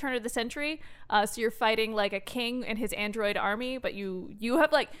also turn of the century. So you're fighting like a king and his android army, but you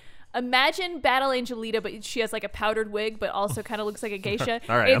have like. Imagine Battle Angel Lita, but she has like a powdered wig, but also kind of looks like a geisha.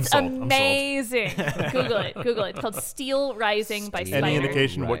 All right, it's I'm sold. amazing. Google it. It's called Steel Rising by Spire. Any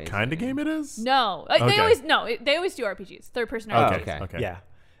indication what Rising. kind of game it is? No, Okay. they always do RPGs, third-person RPGs. Okay. Yeah.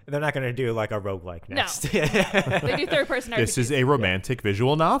 They're not going to do like a roguelike next. They do third-person RPGs. This is a romantic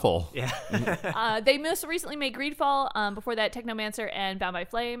visual novel. Yeah. They most recently made Greedfall. Before that, Technomancer and Bound by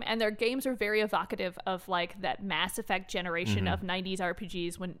Flame, and their games are very evocative of like that Mass Effect generation of '90s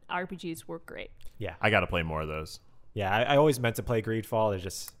RPGs when RPGs were great. Yeah. I got to play more of those. Yeah. I always meant to play Greedfall. I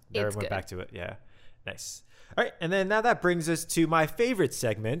just never It's went good. back to it. Yeah. Nice. All right. And then now that brings us to my favorite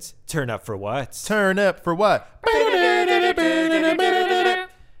segment, Turn Up for What? Turn up for what?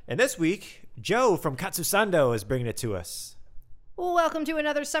 And this week, Joe from Katsusando is bringing it to us. Welcome to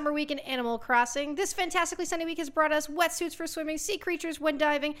another summer week in Animal Crossing. This fantastically sunny week has brought us wetsuits for swimming, sea creatures when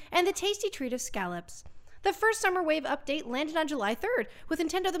diving, and the tasty treat of scallops. The first Summer Wave update landed on July 3rd, with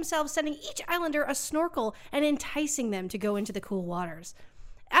Nintendo themselves sending each islander a snorkel and enticing them to go into the cool waters.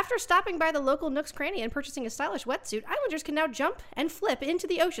 After stopping by the local Nook's Cranny and purchasing a stylish wetsuit, islanders can now jump and flip into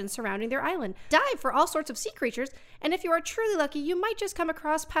the ocean surrounding their island, dive for all sorts of sea creatures, and if you are truly lucky, you might just come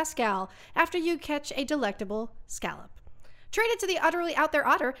across Pascal after you catch a delectable scallop. Trade it to the utterly out there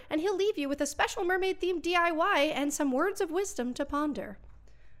otter, and he'll leave you with a special mermaid-themed DIY and some words of wisdom to ponder.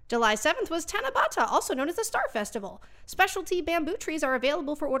 July 7th was Tanabata, also known as the Star Festival. Specialty bamboo trees are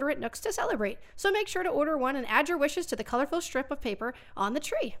available for order at Nooks to celebrate, so make sure to order one and add your wishes to the colorful strip of paper on the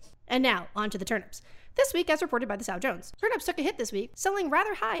tree. And now, on to the turnips. This week, as reported by the Sow Jones, turnips took a hit this week, selling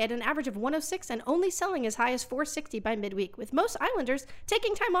rather high at an average of 106 and only selling as high as 460 by midweek. With most islanders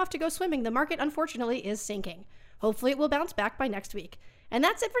taking time off to go swimming, the market unfortunately is sinking. Hopefully it will bounce back by next week. And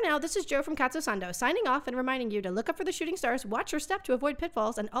that's it for now. This is Joe from Katsusando, signing off and reminding you to look up for the shooting stars, watch your step to avoid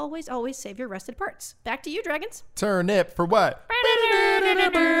pitfalls, and always, always save your rusted parts. Back to you, Dragons. Turnip for what?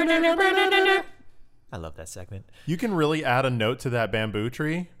 I love that segment. You can really add a note to that bamboo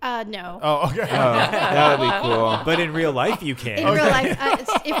tree? No. Oh, okay. That would be cool. But in real life, you can. In real life,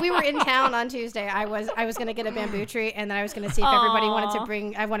 if we were in town on Tuesday, I was going to get a bamboo tree, and then I was going to see if everybody wanted to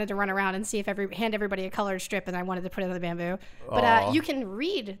bring. I wanted to run around and see if hand everybody a colored strip, and I wanted to put it on the bamboo. But you can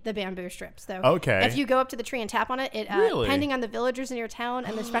read the bamboo strips, though. Okay. If you go up to the tree and tap on it, Really? depending on the villagers in your town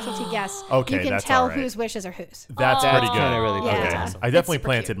and their specialty guests, Okay, you can that's tell all right. whose wishes are whose. That's pretty good. kinda really cool. Yeah, Okay. it's awesome. I definitely It's super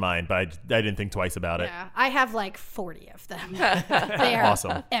planted cute. mine, but I didn't think twice about it. Yeah, I have like 40 of them. They are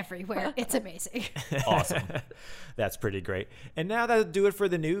Awesome. everywhere. It's amazing. Awesome. That's pretty great. And now that'll do it for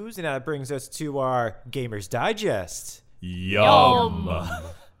the news, and that brings us to our Gamers Digest. Yum.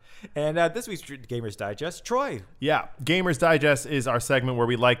 And this week's Gamers Digest, Troy. Yeah, Gamers Digest is our segment where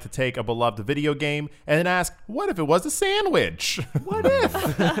we like to take a beloved video game and then ask, what if it was a sandwich? What if?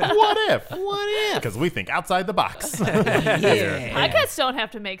 What if? What if? Because we think outside the box. Podcasts don't have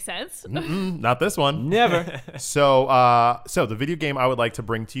to make sense. Not this one. Never. So the video game I would like to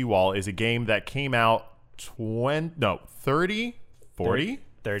bring to you all is a game that came out 30, 40?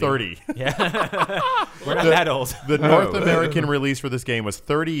 30. Yeah. We're not that old. The North American release for this game was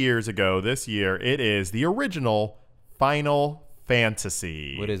 30 years ago this year. It is the original Final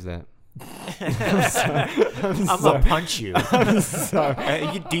Fantasy. What is that? I'm going to punch you. I'm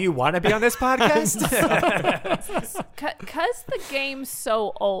sorry. Do you want to be on this podcast? Because the game's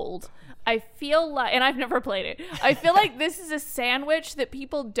so old, I feel like, and I've never played it, I feel like this is a sandwich that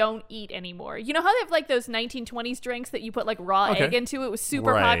people don't eat anymore. You know how they have like those 1920s drinks that you put like raw Okay. egg into? It was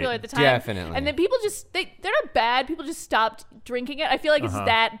super Right. popular at the time. Definitely. And then people just, they're not bad. People just stopped drinking it. I feel like it's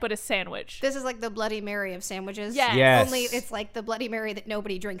that, but a sandwich. This is like the Bloody Mary of sandwiches. Yes. Yes. Only it's like the Bloody Mary that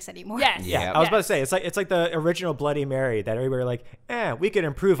nobody drinks anymore. Yes. Yeah. I was about to say it's like the original Bloody Mary that everybody were like, we could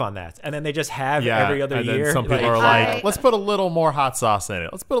improve on that, and then they just have every other and year. then some people are I- like, let's put a little more hot sauce in it.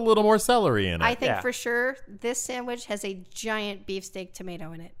 Let's put a little more celery in it. I think Yeah. for sure this sandwich has a giant beefsteak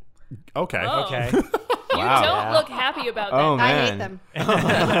tomato in it. Okay. Oh. Okay. You Wow. don't look happy about that. Oh, I man. hate them.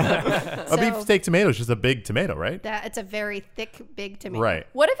 A beefsteak tomato is just a big tomato, right? That it's a very thick, big tomato. Right.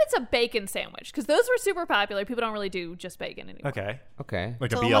 What if it's a bacon sandwich? Because those were super popular. People don't really do just bacon anymore. Okay. Okay.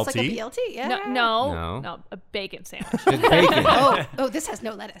 Like It's a almost like a BLT? BLT. Yeah. No. A bacon sandwich. Just bacon. Oh, this has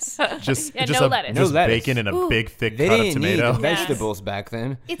no lettuce. Just, Yeah, just no a, lettuce. Just No lettuce. bacon and a big thick They cut of didn't need tomato. vegetables back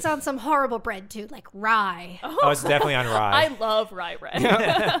then. It's on some horrible bread too, like rye. Oh, it's definitely on rye. I love rye bread.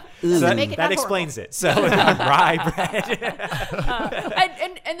 So that make it that not explains it. So it's on rye bread.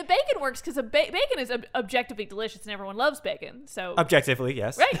 and the bacon works because bacon is objectively delicious and everyone loves bacon. So Objectively,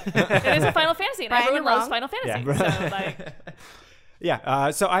 yes. right, it is a Final Fantasy and Brian, everyone you're loves wrong. Final Fantasy. Yeah. So like,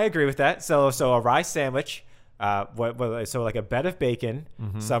 Yeah. So I agree with that. So a rye sandwich. So like a bed of bacon,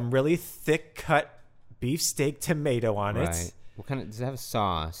 some really thick cut beefsteak tomato on it. Right. What kind of does it have a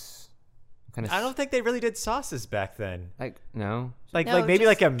sauce? What kind of I don't think they really did sauces back then. like no. Like No, maybe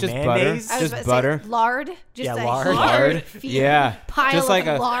like a just mayonnaise. butter. I was Just about to say butter? lard. Just Yeah, a lard. huge Yeah. pile Just like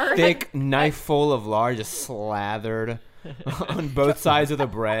of a lard. thick knife full of lard just slathered on both sides of the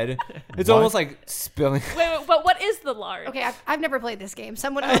bread. It's What? almost like spilling. Wait, but what is the lard? Okay, I've never played this game.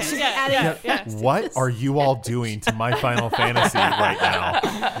 Someone else should be Yeah, adding yeah. What are you all doing to my Final Fantasy right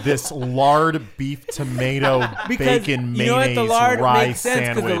now? This lard, beef, tomato, bacon, you know what, mayonnaise, the lard rye makes sense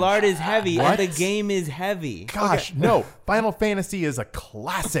because sandwich. the lard is heavy What? and the game is heavy. Gosh, no. Final Fantasy is a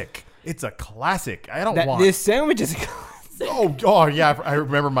classic. It's a classic. I don't want This sandwich is. Oh, yeah. I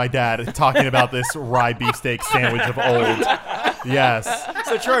remember my dad talking about this rye beefsteak sandwich of old. Yes.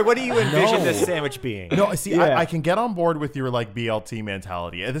 So Troy, what do you envision No. this sandwich being? No, see, Yeah. I can get on board with your like BLT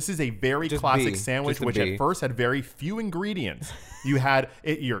mentality. This is a very Just classic B. sandwich, Just a which B. at first had very few ingredients. You had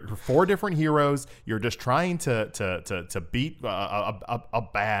you're 4 different heroes. You're just trying to beat a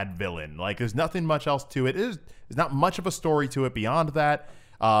bad villain. Like there's nothing much else to it. There's not much of a story to it beyond that.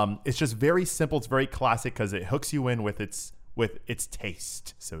 It's just very simple. It's very classic because it hooks you in with its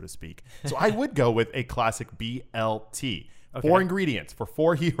taste, so to speak. So I would go with a classic BLT. 4 ingredients for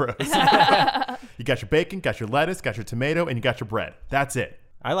 4 heroes. You got your bacon, got your lettuce, got your tomato, and you got your bread. That's it.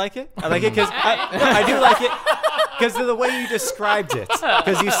 I like it. I like it because I do like it because of the way you described it.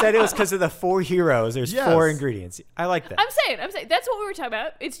 Because you said it was because of the 4 heroes. There's Yes. 4 ingredients. I like that. I'm saying that's what we were talking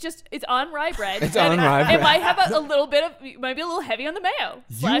about. It's on rye bread. It's and on rye It bread. might have a little bit of, might be a little heavy on the mayo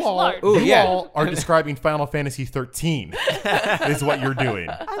 / lard. Ooh, You yeah. all are describing Final Fantasy 13 is what you're doing.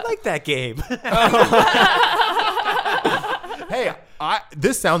 I like that game. Hey,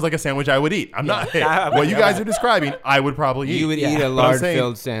 this sounds like a sandwich I would eat. I'm not. Hey, Yeah, what you guys are describing, I would probably eat. You would Yeah. eat a But I'm saying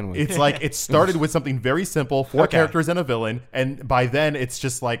lard-filled sandwich. It's like it started with something very simple, 4 Okay. characters and a villain, and by then it's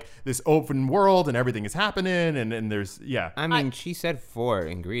just like this open world and everything is happening, and there's I mean, she said 4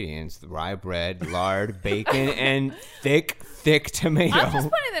 ingredients: the rye bread, lard, bacon, and thick tomato. I'm just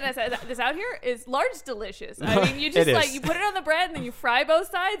pointing this out here. Is lard's delicious. I mean, you just It like is. you put it on the bread and then you fry both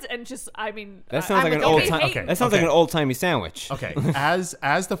sides and just That sounds like an don't old be time. hating. That sounds like an old timey sandwich. Okay, as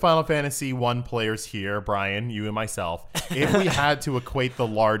the Final Fantasy 1 players here, Brian, you and myself, if we had to equate the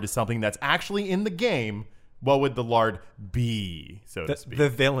lard to something that's actually in the game, what would the lard be, so to speak? the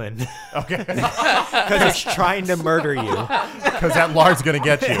villain. Okay, Because it's trying to murder you. because that lard's gonna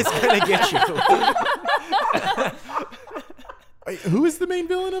get you. It's going to get you. Wait, who is the main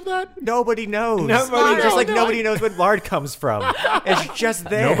villain of that? Nobody knows. Nobody Just like knows. nobody knows where lard comes from. It's just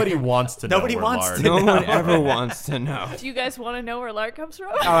there. Nobody wants to know. Nobody where wants lard. to No know. one ever wants to know. Do you guys want to know where lard comes from?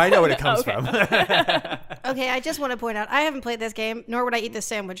 Oh, I know where it comes Okay. from. Okay, I just want to point out I haven't played this game, nor would I eat this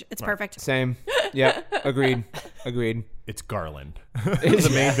sandwich. It's perfect. Same. Yep. Agreed. It's Garland. The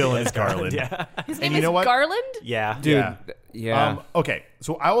main villain is Garland. Yeah. His And name you is know what? Garland. Yeah. Dude. Yeah. Yeah. Okay,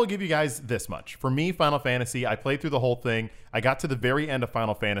 so I will give you guys this much. For me, Final Fantasy, I played through the whole thing. I got to the very end of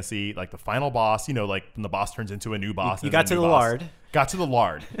Final Fantasy, like the final boss, like when the boss turns into a new boss. You and got then a to new the boss. lard. Got to the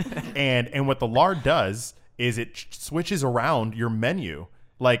lard. and what the lard does is it switches around your menu.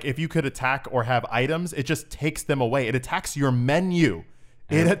 Like if you could attack or have items, it just takes them away. It attacks your menu.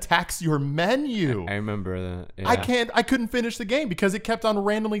 It attacks your menu. I remember that. Yeah. I couldn't finish the game because it kept on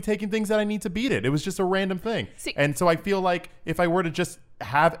randomly taking things that I need to beat it. It was just a random thing. See- And so I feel like if I were to just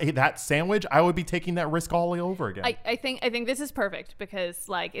have that sandwich, I would be taking that risk all over again. I think this is perfect because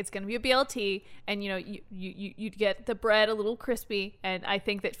like it's gonna be a BLT and you'd get the bread a little crispy, and I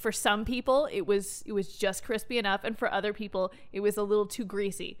think that for some people it was just crispy enough, and for other people it was a little too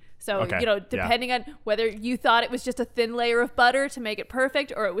greasy. So Okay, depending on whether you thought it was just a thin layer of butter to make it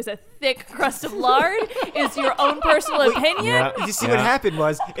perfect or it was a thick crust of lard is your own personal opinion. Yeah. You see what happened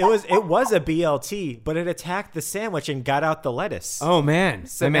was it was a BLT, but it attacked the sandwich and got out the lettuce. Oh man.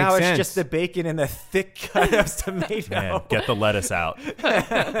 So that now makes it's sense. just the bacon and the thick cut of tomato. Man, get the lettuce out.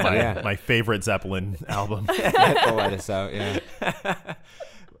 My favorite Zeppelin album. Get the lettuce out. Yeah.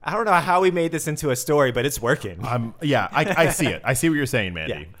 I don't know how we made this into a story, but it's working. I see it. I see what you're saying,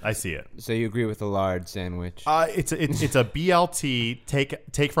 Mandy. Yeah. I see it. So you agree with the lard sandwich? It's a BLT.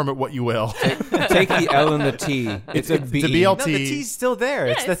 Take from it what you will. Take the L and the T. It's a B. the BLT. No, the T's still there.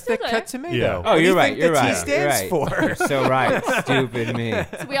 It's the it's still thick cut there. tomato. Yeah. What Oh, do you you're right. think You're the right. T stands You're right. for? You're so right. Stupid me.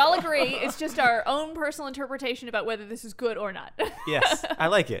 So we all agree it's just our own personal interpretation about whether this is good or not. Yes, I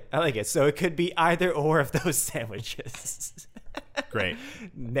like it. So it could be either or of those sandwiches. Great.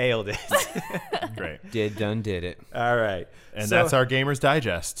 Nailed it. Great. Did it. All right. And So- that's our Gamer's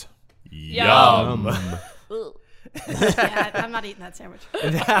Digest. Yum. Yum. Ugh. Yeah, I'm not eating that sandwich.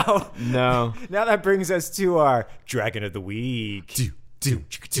 Now, No. now that brings us to our Dragon of the Week.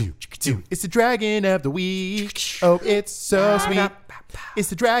 It's the dragon of the week. Oh, it's so sweet. It's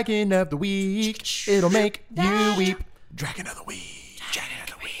the dragon of the week. It'll make you weep. Dragon of the week. Dragon of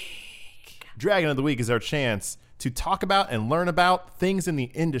the week. Dragon of the week is our chance to talk about and learn about things in the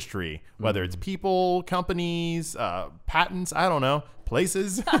industry, whether it's people, companies, patents, I don't know,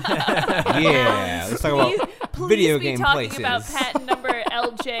 places. Yeah. Let's talk about Please video be game talking places. about patent number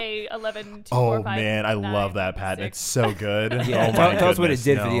LJ112459. Oh man, I love that patent. It's so good. Yeah, Oh, my tell us what it goodness,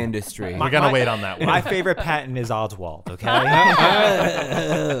 did for no. the industry. We're gonna wait on that one. My favorite patent is Oswald, okay?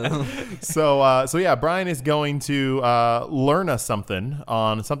 So yeah, Brian is going to learn us something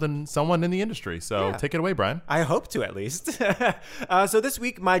on someone in the industry. So Yeah. take it away, Brian. I hope to, at least. So this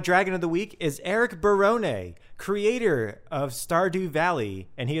week, my Dragon of the Week is Eric Barone, creator of Stardew Valley,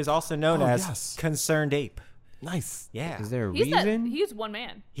 and he is also known as yes. Concerned Ape. Nice. Yeah. Is there a He's reason? he's one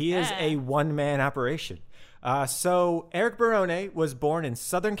man. He is a one-man operation. So Eric Barone was born in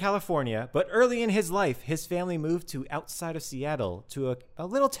Southern California, but early in his life, his family moved to outside of Seattle to a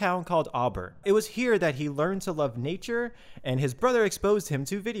little town called Auburn. It was here that he learned to love nature, and his brother exposed him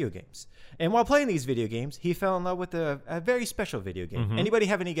to video games. And while playing these video games, he fell in love with a very special video game. Anybody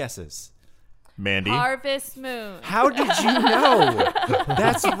have any guesses? Mandy. Harvest Moon. How did you know?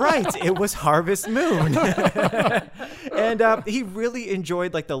 That's right. It was Harvest Moon. And he really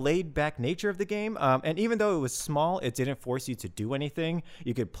enjoyed like the laid back nature of the game. And even though it was small, it didn't force you to do anything.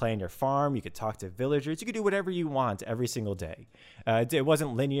 You could play on your farm. You could talk to villagers. You could do whatever you want every single day. It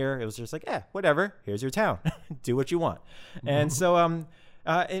wasn't linear. It was just like, whatever. Here's your town. Do what you want. And so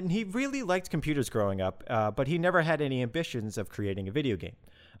and he really liked computers growing up, but he never had any ambitions of creating a video game.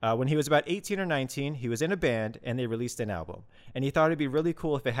 When he was about 18 or 19, he was in a band and they released an album. And he thought it'd be really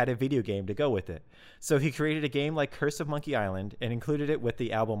cool if it had a video game to go with it. So he created a game like Curse of Monkey Island and included it with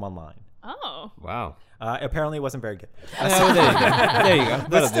the album online. Oh. Wow. Apparently it wasn't very good. Oh, there you go. There you go. But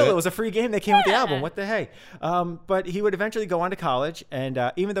That'll still, do it was a free game that came with the album. What the hey? But he would eventually go on to college, and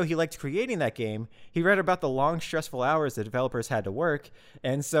even though he liked creating that game, he read about the long, stressful hours the developers had to work,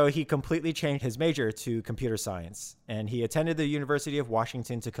 and so he completely changed his major to computer science, and he attended the University of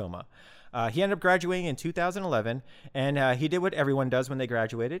Washington, Tacoma. He ended up graduating in 2011, and he did what everyone does when they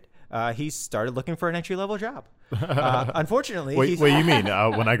graduated. He started looking for an entry-level job. Unfortunately, Wait, what do you mean?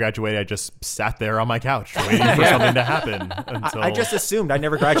 When I graduated, I just sat there on my couch waiting for something to happen. Until... I just assumed I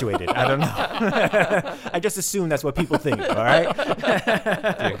never graduated. I don't know. I just assumed that's what people think, all right?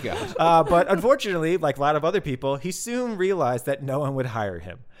 Dear God. But unfortunately, like a lot of other people, he soon realized that no one would hire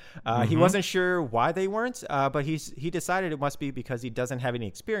him. He wasn't sure why they weren't, but he decided it must be because he doesn't have any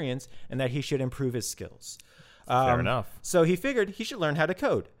experience and that he should improve his skills. Fair enough. So he figured he should learn how to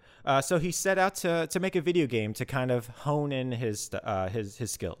code. So he set out to make a video game to kind of hone in his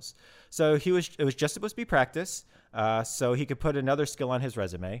skills. So it was just supposed to be practice, so he could put another skill on his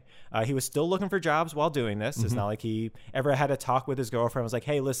resume. He was still looking for jobs while doing this. It's not like he ever had a talk with his girlfriend. Was like,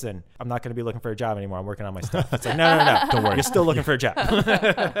 hey, listen, I'm not going to be looking for a job anymore. I'm working on my stuff. It's like, no. Don't worry. You're still looking for a job.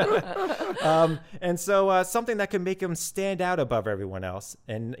 And so something that could make him stand out above everyone else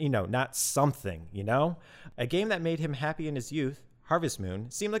and, not something, a game that made him happy in his youth. Harvest Moon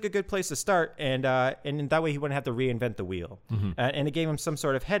seemed like a good place to start, and that way he wouldn't have to reinvent the wheel. And it gave him some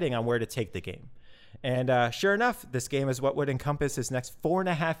sort of heading on where to take the game. And sure enough, this game is what would encompass his next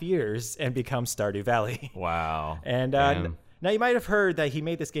 4.5 years and become Stardew Valley. Wow. And now you might have heard that he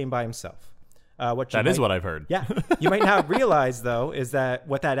made this game by himself. That is what I've heard. Yeah. You might not realize, though, is that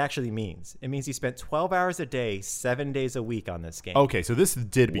what that actually means. It means he spent 12 hours a day, 7 days a week on this game. Okay, so this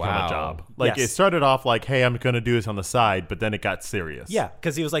did become Wow. a job. Like, Yes. it started off like, hey, I'm going to do this on the side, but then it got serious. Yeah,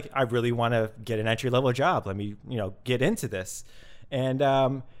 because he was like, I really want to get an entry-level job. Let me, get into this.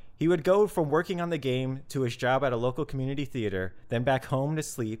 And he would go from working on the game to his job at a local community theater, then back home to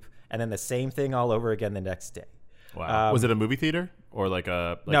sleep, and then the same thing all over again the next day. Wow. Was it a movie theater or like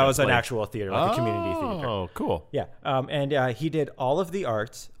a? Like No, a it was an play? actual theater, like a community theater. Oh, cool. Yeah, and he did all of the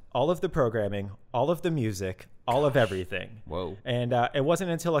art, all of the programming, all of the music, all of everything. Whoa. And it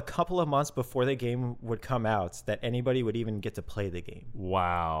wasn't until a couple of months before the game would come out that anybody would even get to play the game.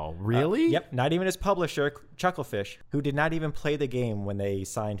 Wow. Really? Yep, not even his publisher, Chucklefish, who did not even play the game when they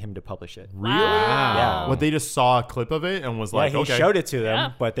signed him to publish it. Really? Yeah. What, they just saw a clip of it and was like, Yeah, he okay. showed it to them,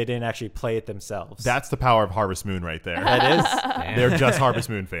 Yeah. but they didn't actually play it themselves. That's the power of Harvest Moon right there. That is. They're just Harvest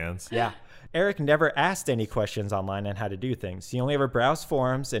Moon fans. Yeah. Eric never asked any questions online on how to do things. He only ever browsed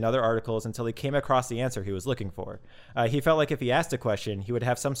forums and other articles until he came across the answer he was looking for. He felt like if he asked a question, he would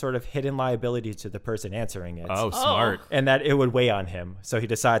have some sort of hidden liability to the person answering it. Oh, smart. And that it would weigh on him. So he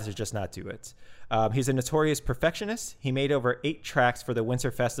decided to just not do it. He's a notorious perfectionist. He made over 8 tracks for the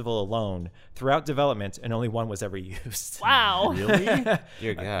Winter Festival alone throughout development, and only 1 was ever used. Wow. Really?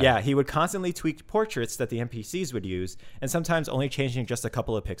 Dear God. Yeah, he would constantly tweak portraits that the NPCs would use, and sometimes only changing just a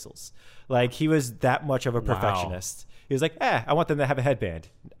couple of pixels. Like, he was that much of a perfectionist. He was like, I want them to have a headband.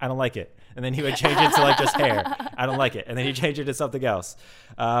 I don't like it. And then he would change it to like just hair. I don't like it. And then he'd change it to something else.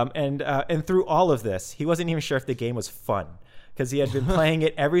 And through all of this, he wasn't even sure if the game was fun, because he had been playing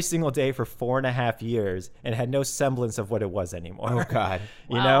it every single day for 4.5 years and had no semblance of what it was anymore. Oh, God.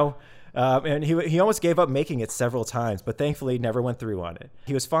 You know? And he almost gave up making it several times, but thankfully never went through on it.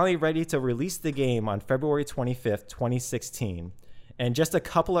 He was finally ready to release the game on February 25th, 2016. And just a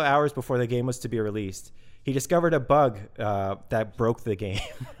couple of hours before the game was to be released, he discovered a bug that broke the game.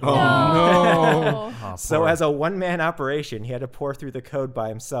 No. So as a one-man operation, he had to pour through the code by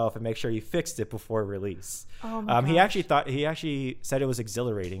himself and make sure he fixed it before release. Oh my He actually said it was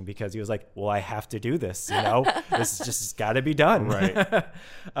exhilarating because he was like, well, I have to do this, this is just got to be done. Right.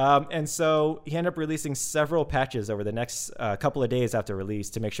 And so he ended up releasing several patches over the next couple of days after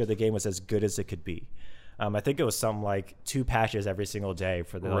release to make sure the game was as good as it could be. I think it was some like 2 patches every single day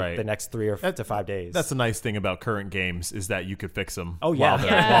for the next 3 to 5 days. That's the nice thing about current games, is that you could fix them Oh, yeah.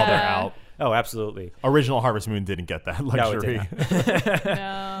 while they're out. Oh, absolutely. Original Harvest Moon didn't get that luxury. No, it did not.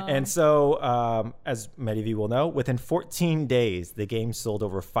 No. And so, as many of you will know, within 14 days, the game sold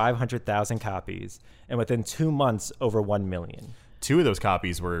over 500,000 copies, and within 2 months, over 1 million. 2 of those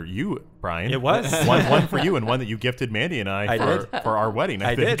copies were you, Brian. It was. one for you and one that you gifted Mandy and I for our wedding,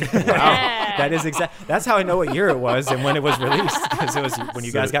 I think. did. Wow. That is That's how I know what year it was and when it was released, because it was when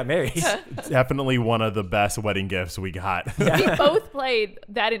you guys got married. Definitely one of the best wedding gifts we got. We both played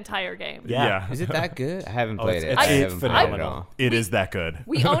that entire game. Yeah. Is it that good? I haven't played it. it's I haven't played it at phenomenal. all. It is that good.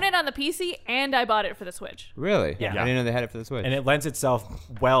 We own it on the PC, and I bought it for the Switch. Really? Yeah. I didn't know they had it for the Switch. And it lends itself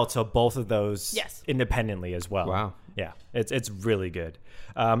well to both of those Yes. independently as well. Wow. Yeah, it's really good.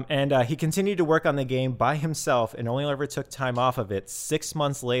 And he continued to work on the game by himself and only ever took time off of it 6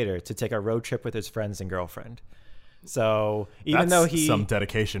 months later to take a road trip with his friends and girlfriend. So even That's though he some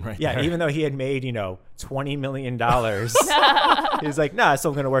dedication right there. even though he had made, $20 million, he was like, nah, I'm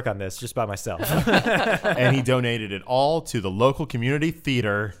still going to work on this just by myself. And he donated it all to the local community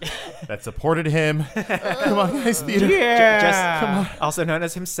theater that supported him. Come on, guys, theater. Just also known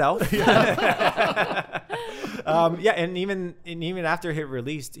as himself. And even after it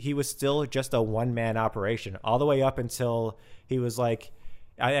released, he was still just a one-man operation all the way up until he was like,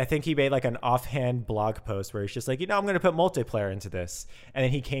 I think he made like an offhand blog post where he's just like, I'm going to put multiplayer into this. And then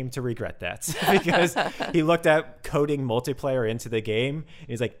he came to regret that because he looked at coding multiplayer into the game. And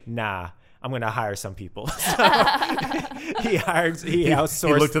he's like, nah, I'm going to hire some people. So he outsourced.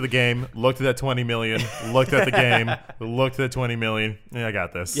 He looked at the game, looked at that 20 million, looked at the game, looked at the 20 million. Yeah, I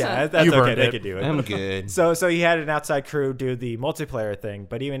got this. Yeah, that's You've okay. earned They it. could do it. I'm good. So he had an outside crew do the multiplayer thing,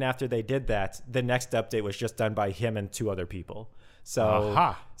 but even after they did that, the next update was just done by him and 2 other people.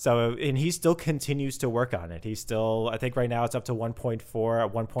 And he still continues to work on it. He's still, I think right now it's up to 1.4.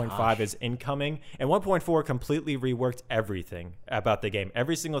 1.5 is incoming, and 1.4 completely reworked everything about the game.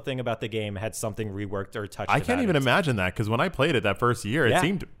 Every single thing about the game had something reworked or touched. I can't even imagine that, because when I played it that first year, it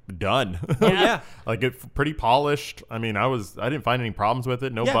seemed done. Oh yeah, like it pretty polished. I mean, I didn't find any problems with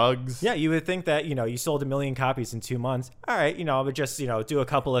it. No bugs. Yeah, you would think that you sold 1 million copies in 2 months. All right, I would just do a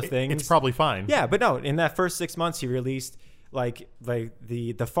couple of things. It's probably fine. Yeah, but no, in that first 6 months, he released like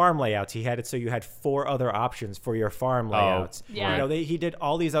the farm layouts. He had it so you had 4 other options for your farm layouts. Yeah. He did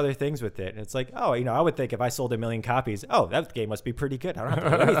all these other things with it. And it's like, I would think if I sold 1 million copies, that game must be pretty good. I don't have to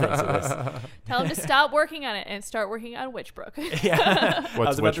do anything to this. Tell him to stop working on it and start working on Witchbrook. Yeah. I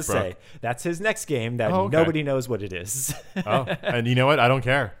was about to Witchbrook? say, that's his next game that Oh, okay. nobody knows what it is. Oh, and you know what? I don't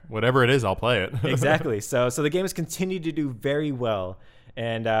care. Whatever it is, I'll play it. Exactly. So the game has continued to do very well.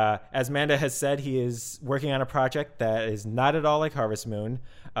 And as Manda has said, he is working on a project that is not at all like Harvest Moon,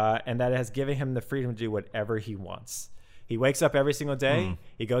 and that has given him the freedom to do whatever he wants. He wakes up every single day.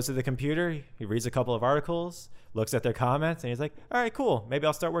 He goes to the computer. He reads a couple of articles, looks at their comments, and he's like, all right, cool. Maybe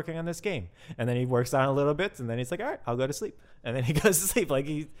I'll start working on this game. And then he works on it a little bit, and then he's like, all right, I'll go to sleep. And then he goes to sleep. Like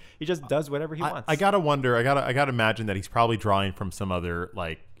he just does whatever he wants. I gotta wonder. I gotta imagine that he's probably drawing from some other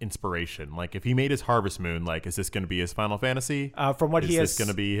like inspiration. Like if he made his Harvest Moon, like is this going to be his Final Fantasy? From what is he this has going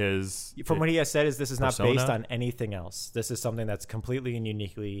to be his? From what he has said, is this is Persona? not based on anything else. This is something that's completely and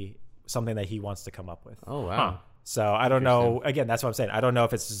uniquely something that he wants to come up with. Oh, wow. Huh. So I don't know. Again, that's what I'm saying. I don't know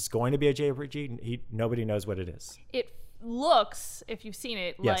if it's just going to be a JRPG. Nobody knows what it is. It looks, if you've seen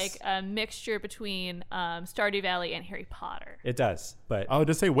it, Yes. like a mixture between Stardew Valley and Harry Potter. It does, but Oh,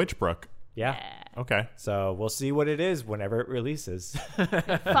 just say Witchbrook. Yeah. Okay. So we'll see what it is whenever it releases.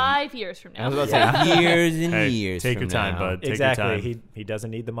 5 years from I now. was about to say years and Hey, years. take from your time, now. bud. Take Exactly. your time. He doesn't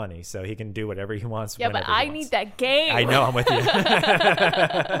need the money, so he can do whatever he wants. Yeah, but whenever he I wants. need that game. I know, I'm with you.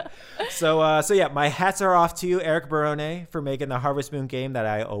 So yeah, my hats are off to you, Eric Barone, for making the Harvest Moon game that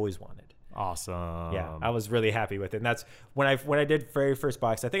I always wanted. Awesome. Yeah, I was really happy with it. And that's when I did very first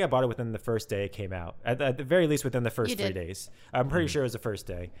box. I think I bought it within the first day it came out. At the very least, within the first You 3 did. days. I'm pretty sure it was the first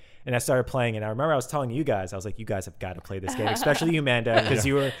day. And I started playing, and I remember I was telling you guys, I was like, you guys have got to play this game, especially you, Manda, because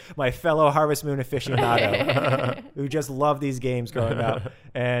you were my fellow Harvest Moon aficionado who just loved these games growing up.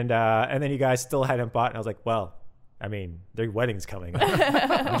 And then you guys still hadn't bought, and I was like, well, I mean, their wedding's coming up.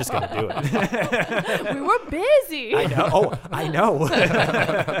 I'm just going to do it. We were busy. I know. Oh, I know.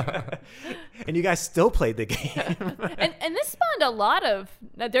 And you guys still played the game. And this spawned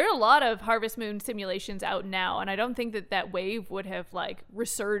there are a lot of Harvest Moon simulations out now, and I don't think that wave would have like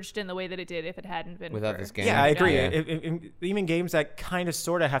resurged in the way that it did if it hadn't been Without for- this game. Yeah, I agree. Yeah. Even games that kind of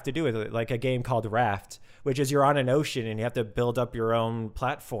sort of have to do with it, like a game called Raft, which is you're on an ocean and you have to build up your own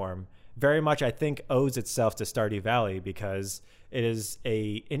platform, very much I think owes itself to Stardew Valley because it is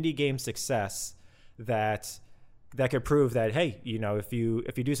a indie game success that could prove that, hey, you know, if you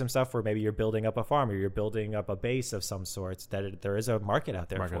do some stuff where maybe you're building up a farm or you're building up a base of some sorts, that there is a market out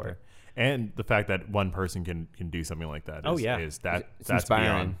there for it. And the fact that one person can do something like that is that's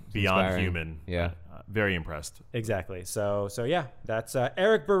inspiring. beyond Inspiring. human. Yeah. Very impressed. Exactly. So yeah, that's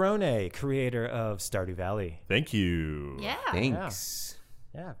Eric Barone, creator of Stardew Valley. Thank you. Yeah. Thanks.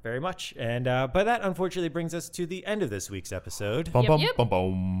 Yeah, very much. And but that unfortunately brings us to the end of this week's episode. Bum, Yep, bum, yep. bum,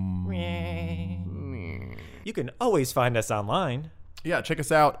 bum. You can always find us online. Yeah, check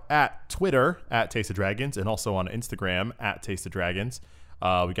us out at Twitter at Taste of Dragons and also on Instagram at Taste of Dragons.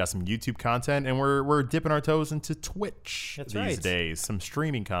 We got some YouTube content, and we're dipping our toes into Twitch That's these right. days. Some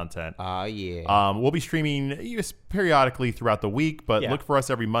streaming content. Yeah. We'll be streaming periodically throughout the week, but Yeah. look for us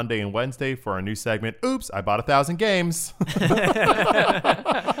every Monday and Wednesday for our new segment, Oops, I Bought 1,000 Games,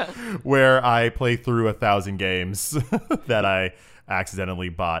 where I play through 1,000 games that I accidentally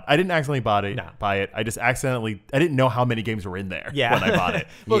bought. I didn't accidentally buy it. I just I didn't know how many games were in there when I bought it.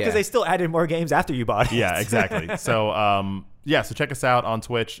 Well, because Yeah. they still added more games after you bought it. Yeah, exactly. So, so check us out on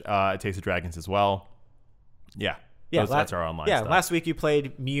Twitch at Taste of Dragons as well. Yeah. That's our online stuff. Last week you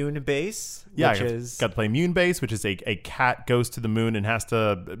played Mune Base, Yeah, which I is got to play Mune Base, which is a cat goes to the moon and has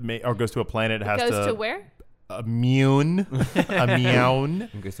to or goes to a planet. Goes to where? A meown.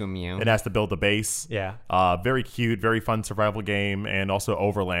 Goes to a meow. It has to build a base. Yeah. Very cute, very fun survival game, and also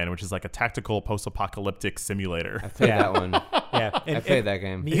Overland, which is like a tactical post-apocalyptic simulator. I played that one. Yeah, I played that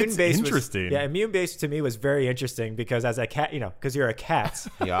game. Mune It's Base interesting. Was, yeah, Mune Base to me was very interesting because as a cat, because you're a cat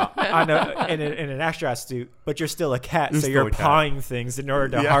Yeah. in an astronaut suit, but you're still a cat, You're so still you're a cat. pawing things in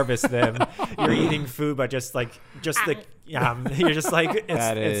order to harvest them. You're eating food, but just the you're just like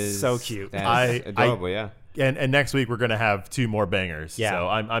it's so cute. That's adorable, yeah. And next week we're gonna have 2 more bangers. Yeah. So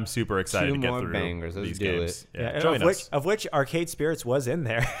I'm super excited 2 to get more through bangers. Let's these do games. it. Yeah. Yeah, Join us. of which Arcade Spirits was in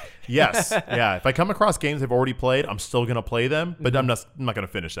there. Yes. Yeah. If I come across games I've already played, I'm still going to play them, but I'm not going to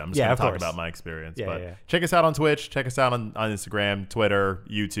finish them. I'm just Yeah, going of to talk course. about my experience. Yeah, but yeah. check us out on Twitch. Check us out on Instagram, Twitter,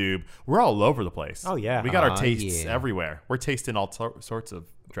 YouTube. We're all over the place. Oh, yeah. We got our Aw, tastes yeah. everywhere. We're tasting all sorts of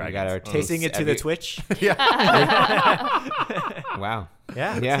dragons. We got our Tasting it to the Twitch. Wow.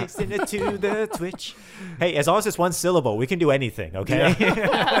 Yeah, Yeah. tasting it to the Twitch. Hey, as long as it's one syllable, we can do anything, okay?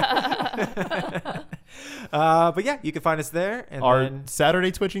 But yeah, you can find us there. And Our then,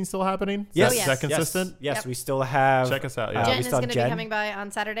 Saturday twitching still happening? yes, Is that consistent? Yes, Yep. we still have. Check us out, yeah. we Jen is still have going to be coming by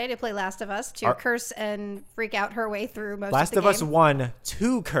on Saturday to play Last of Us to curse and freak out her way through most Last of of the Us game. 1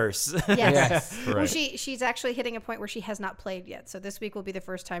 to curse. Yes. Yes. Well, Right. she's actually hitting a point where she has not played yet. So this week will be the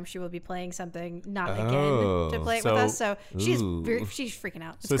first time she will be playing something not Oh. again to play it with us. So she's Ooh. she's freaking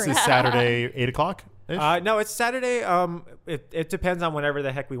out. It's So this great. is Saturday, 8 o'clock? No, it's Saturday. It depends on whenever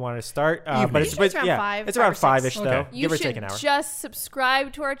the heck we want to start. But Evening. it's, Usually it's around yeah, 5, it's around 5 or 5-ish 6. though, Okay. You give or should take an hour. just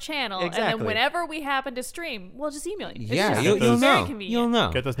subscribe to our channel, and Exactly. then whenever we happen to stream, we'll just email you. It's Yeah, just- you'll it's very know. convenient. You'll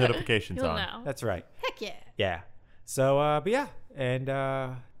know. Get those notifications You'll on. know. That's right. Heck yeah. Yeah. So, but yeah, and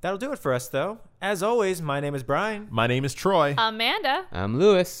that'll do it for us though. As always, my name is Brian, My name is Troy. Amanda. I'm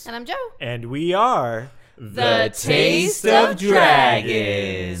Lewis. And I'm Joe. and we are. The Taste of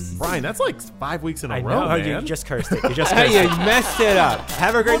Dragons. Brian, that's like 5 weeks in a I row, know man. you just cursed it. You just Hey, cursed you it. messed it up.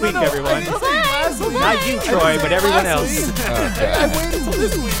 Have a great week, everyone. Not you, Troy, but everyone else. I waited until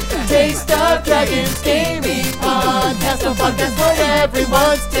this week. Taste of Dragons Gaming Podcast, a podcast for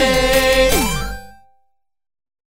everyone's taste.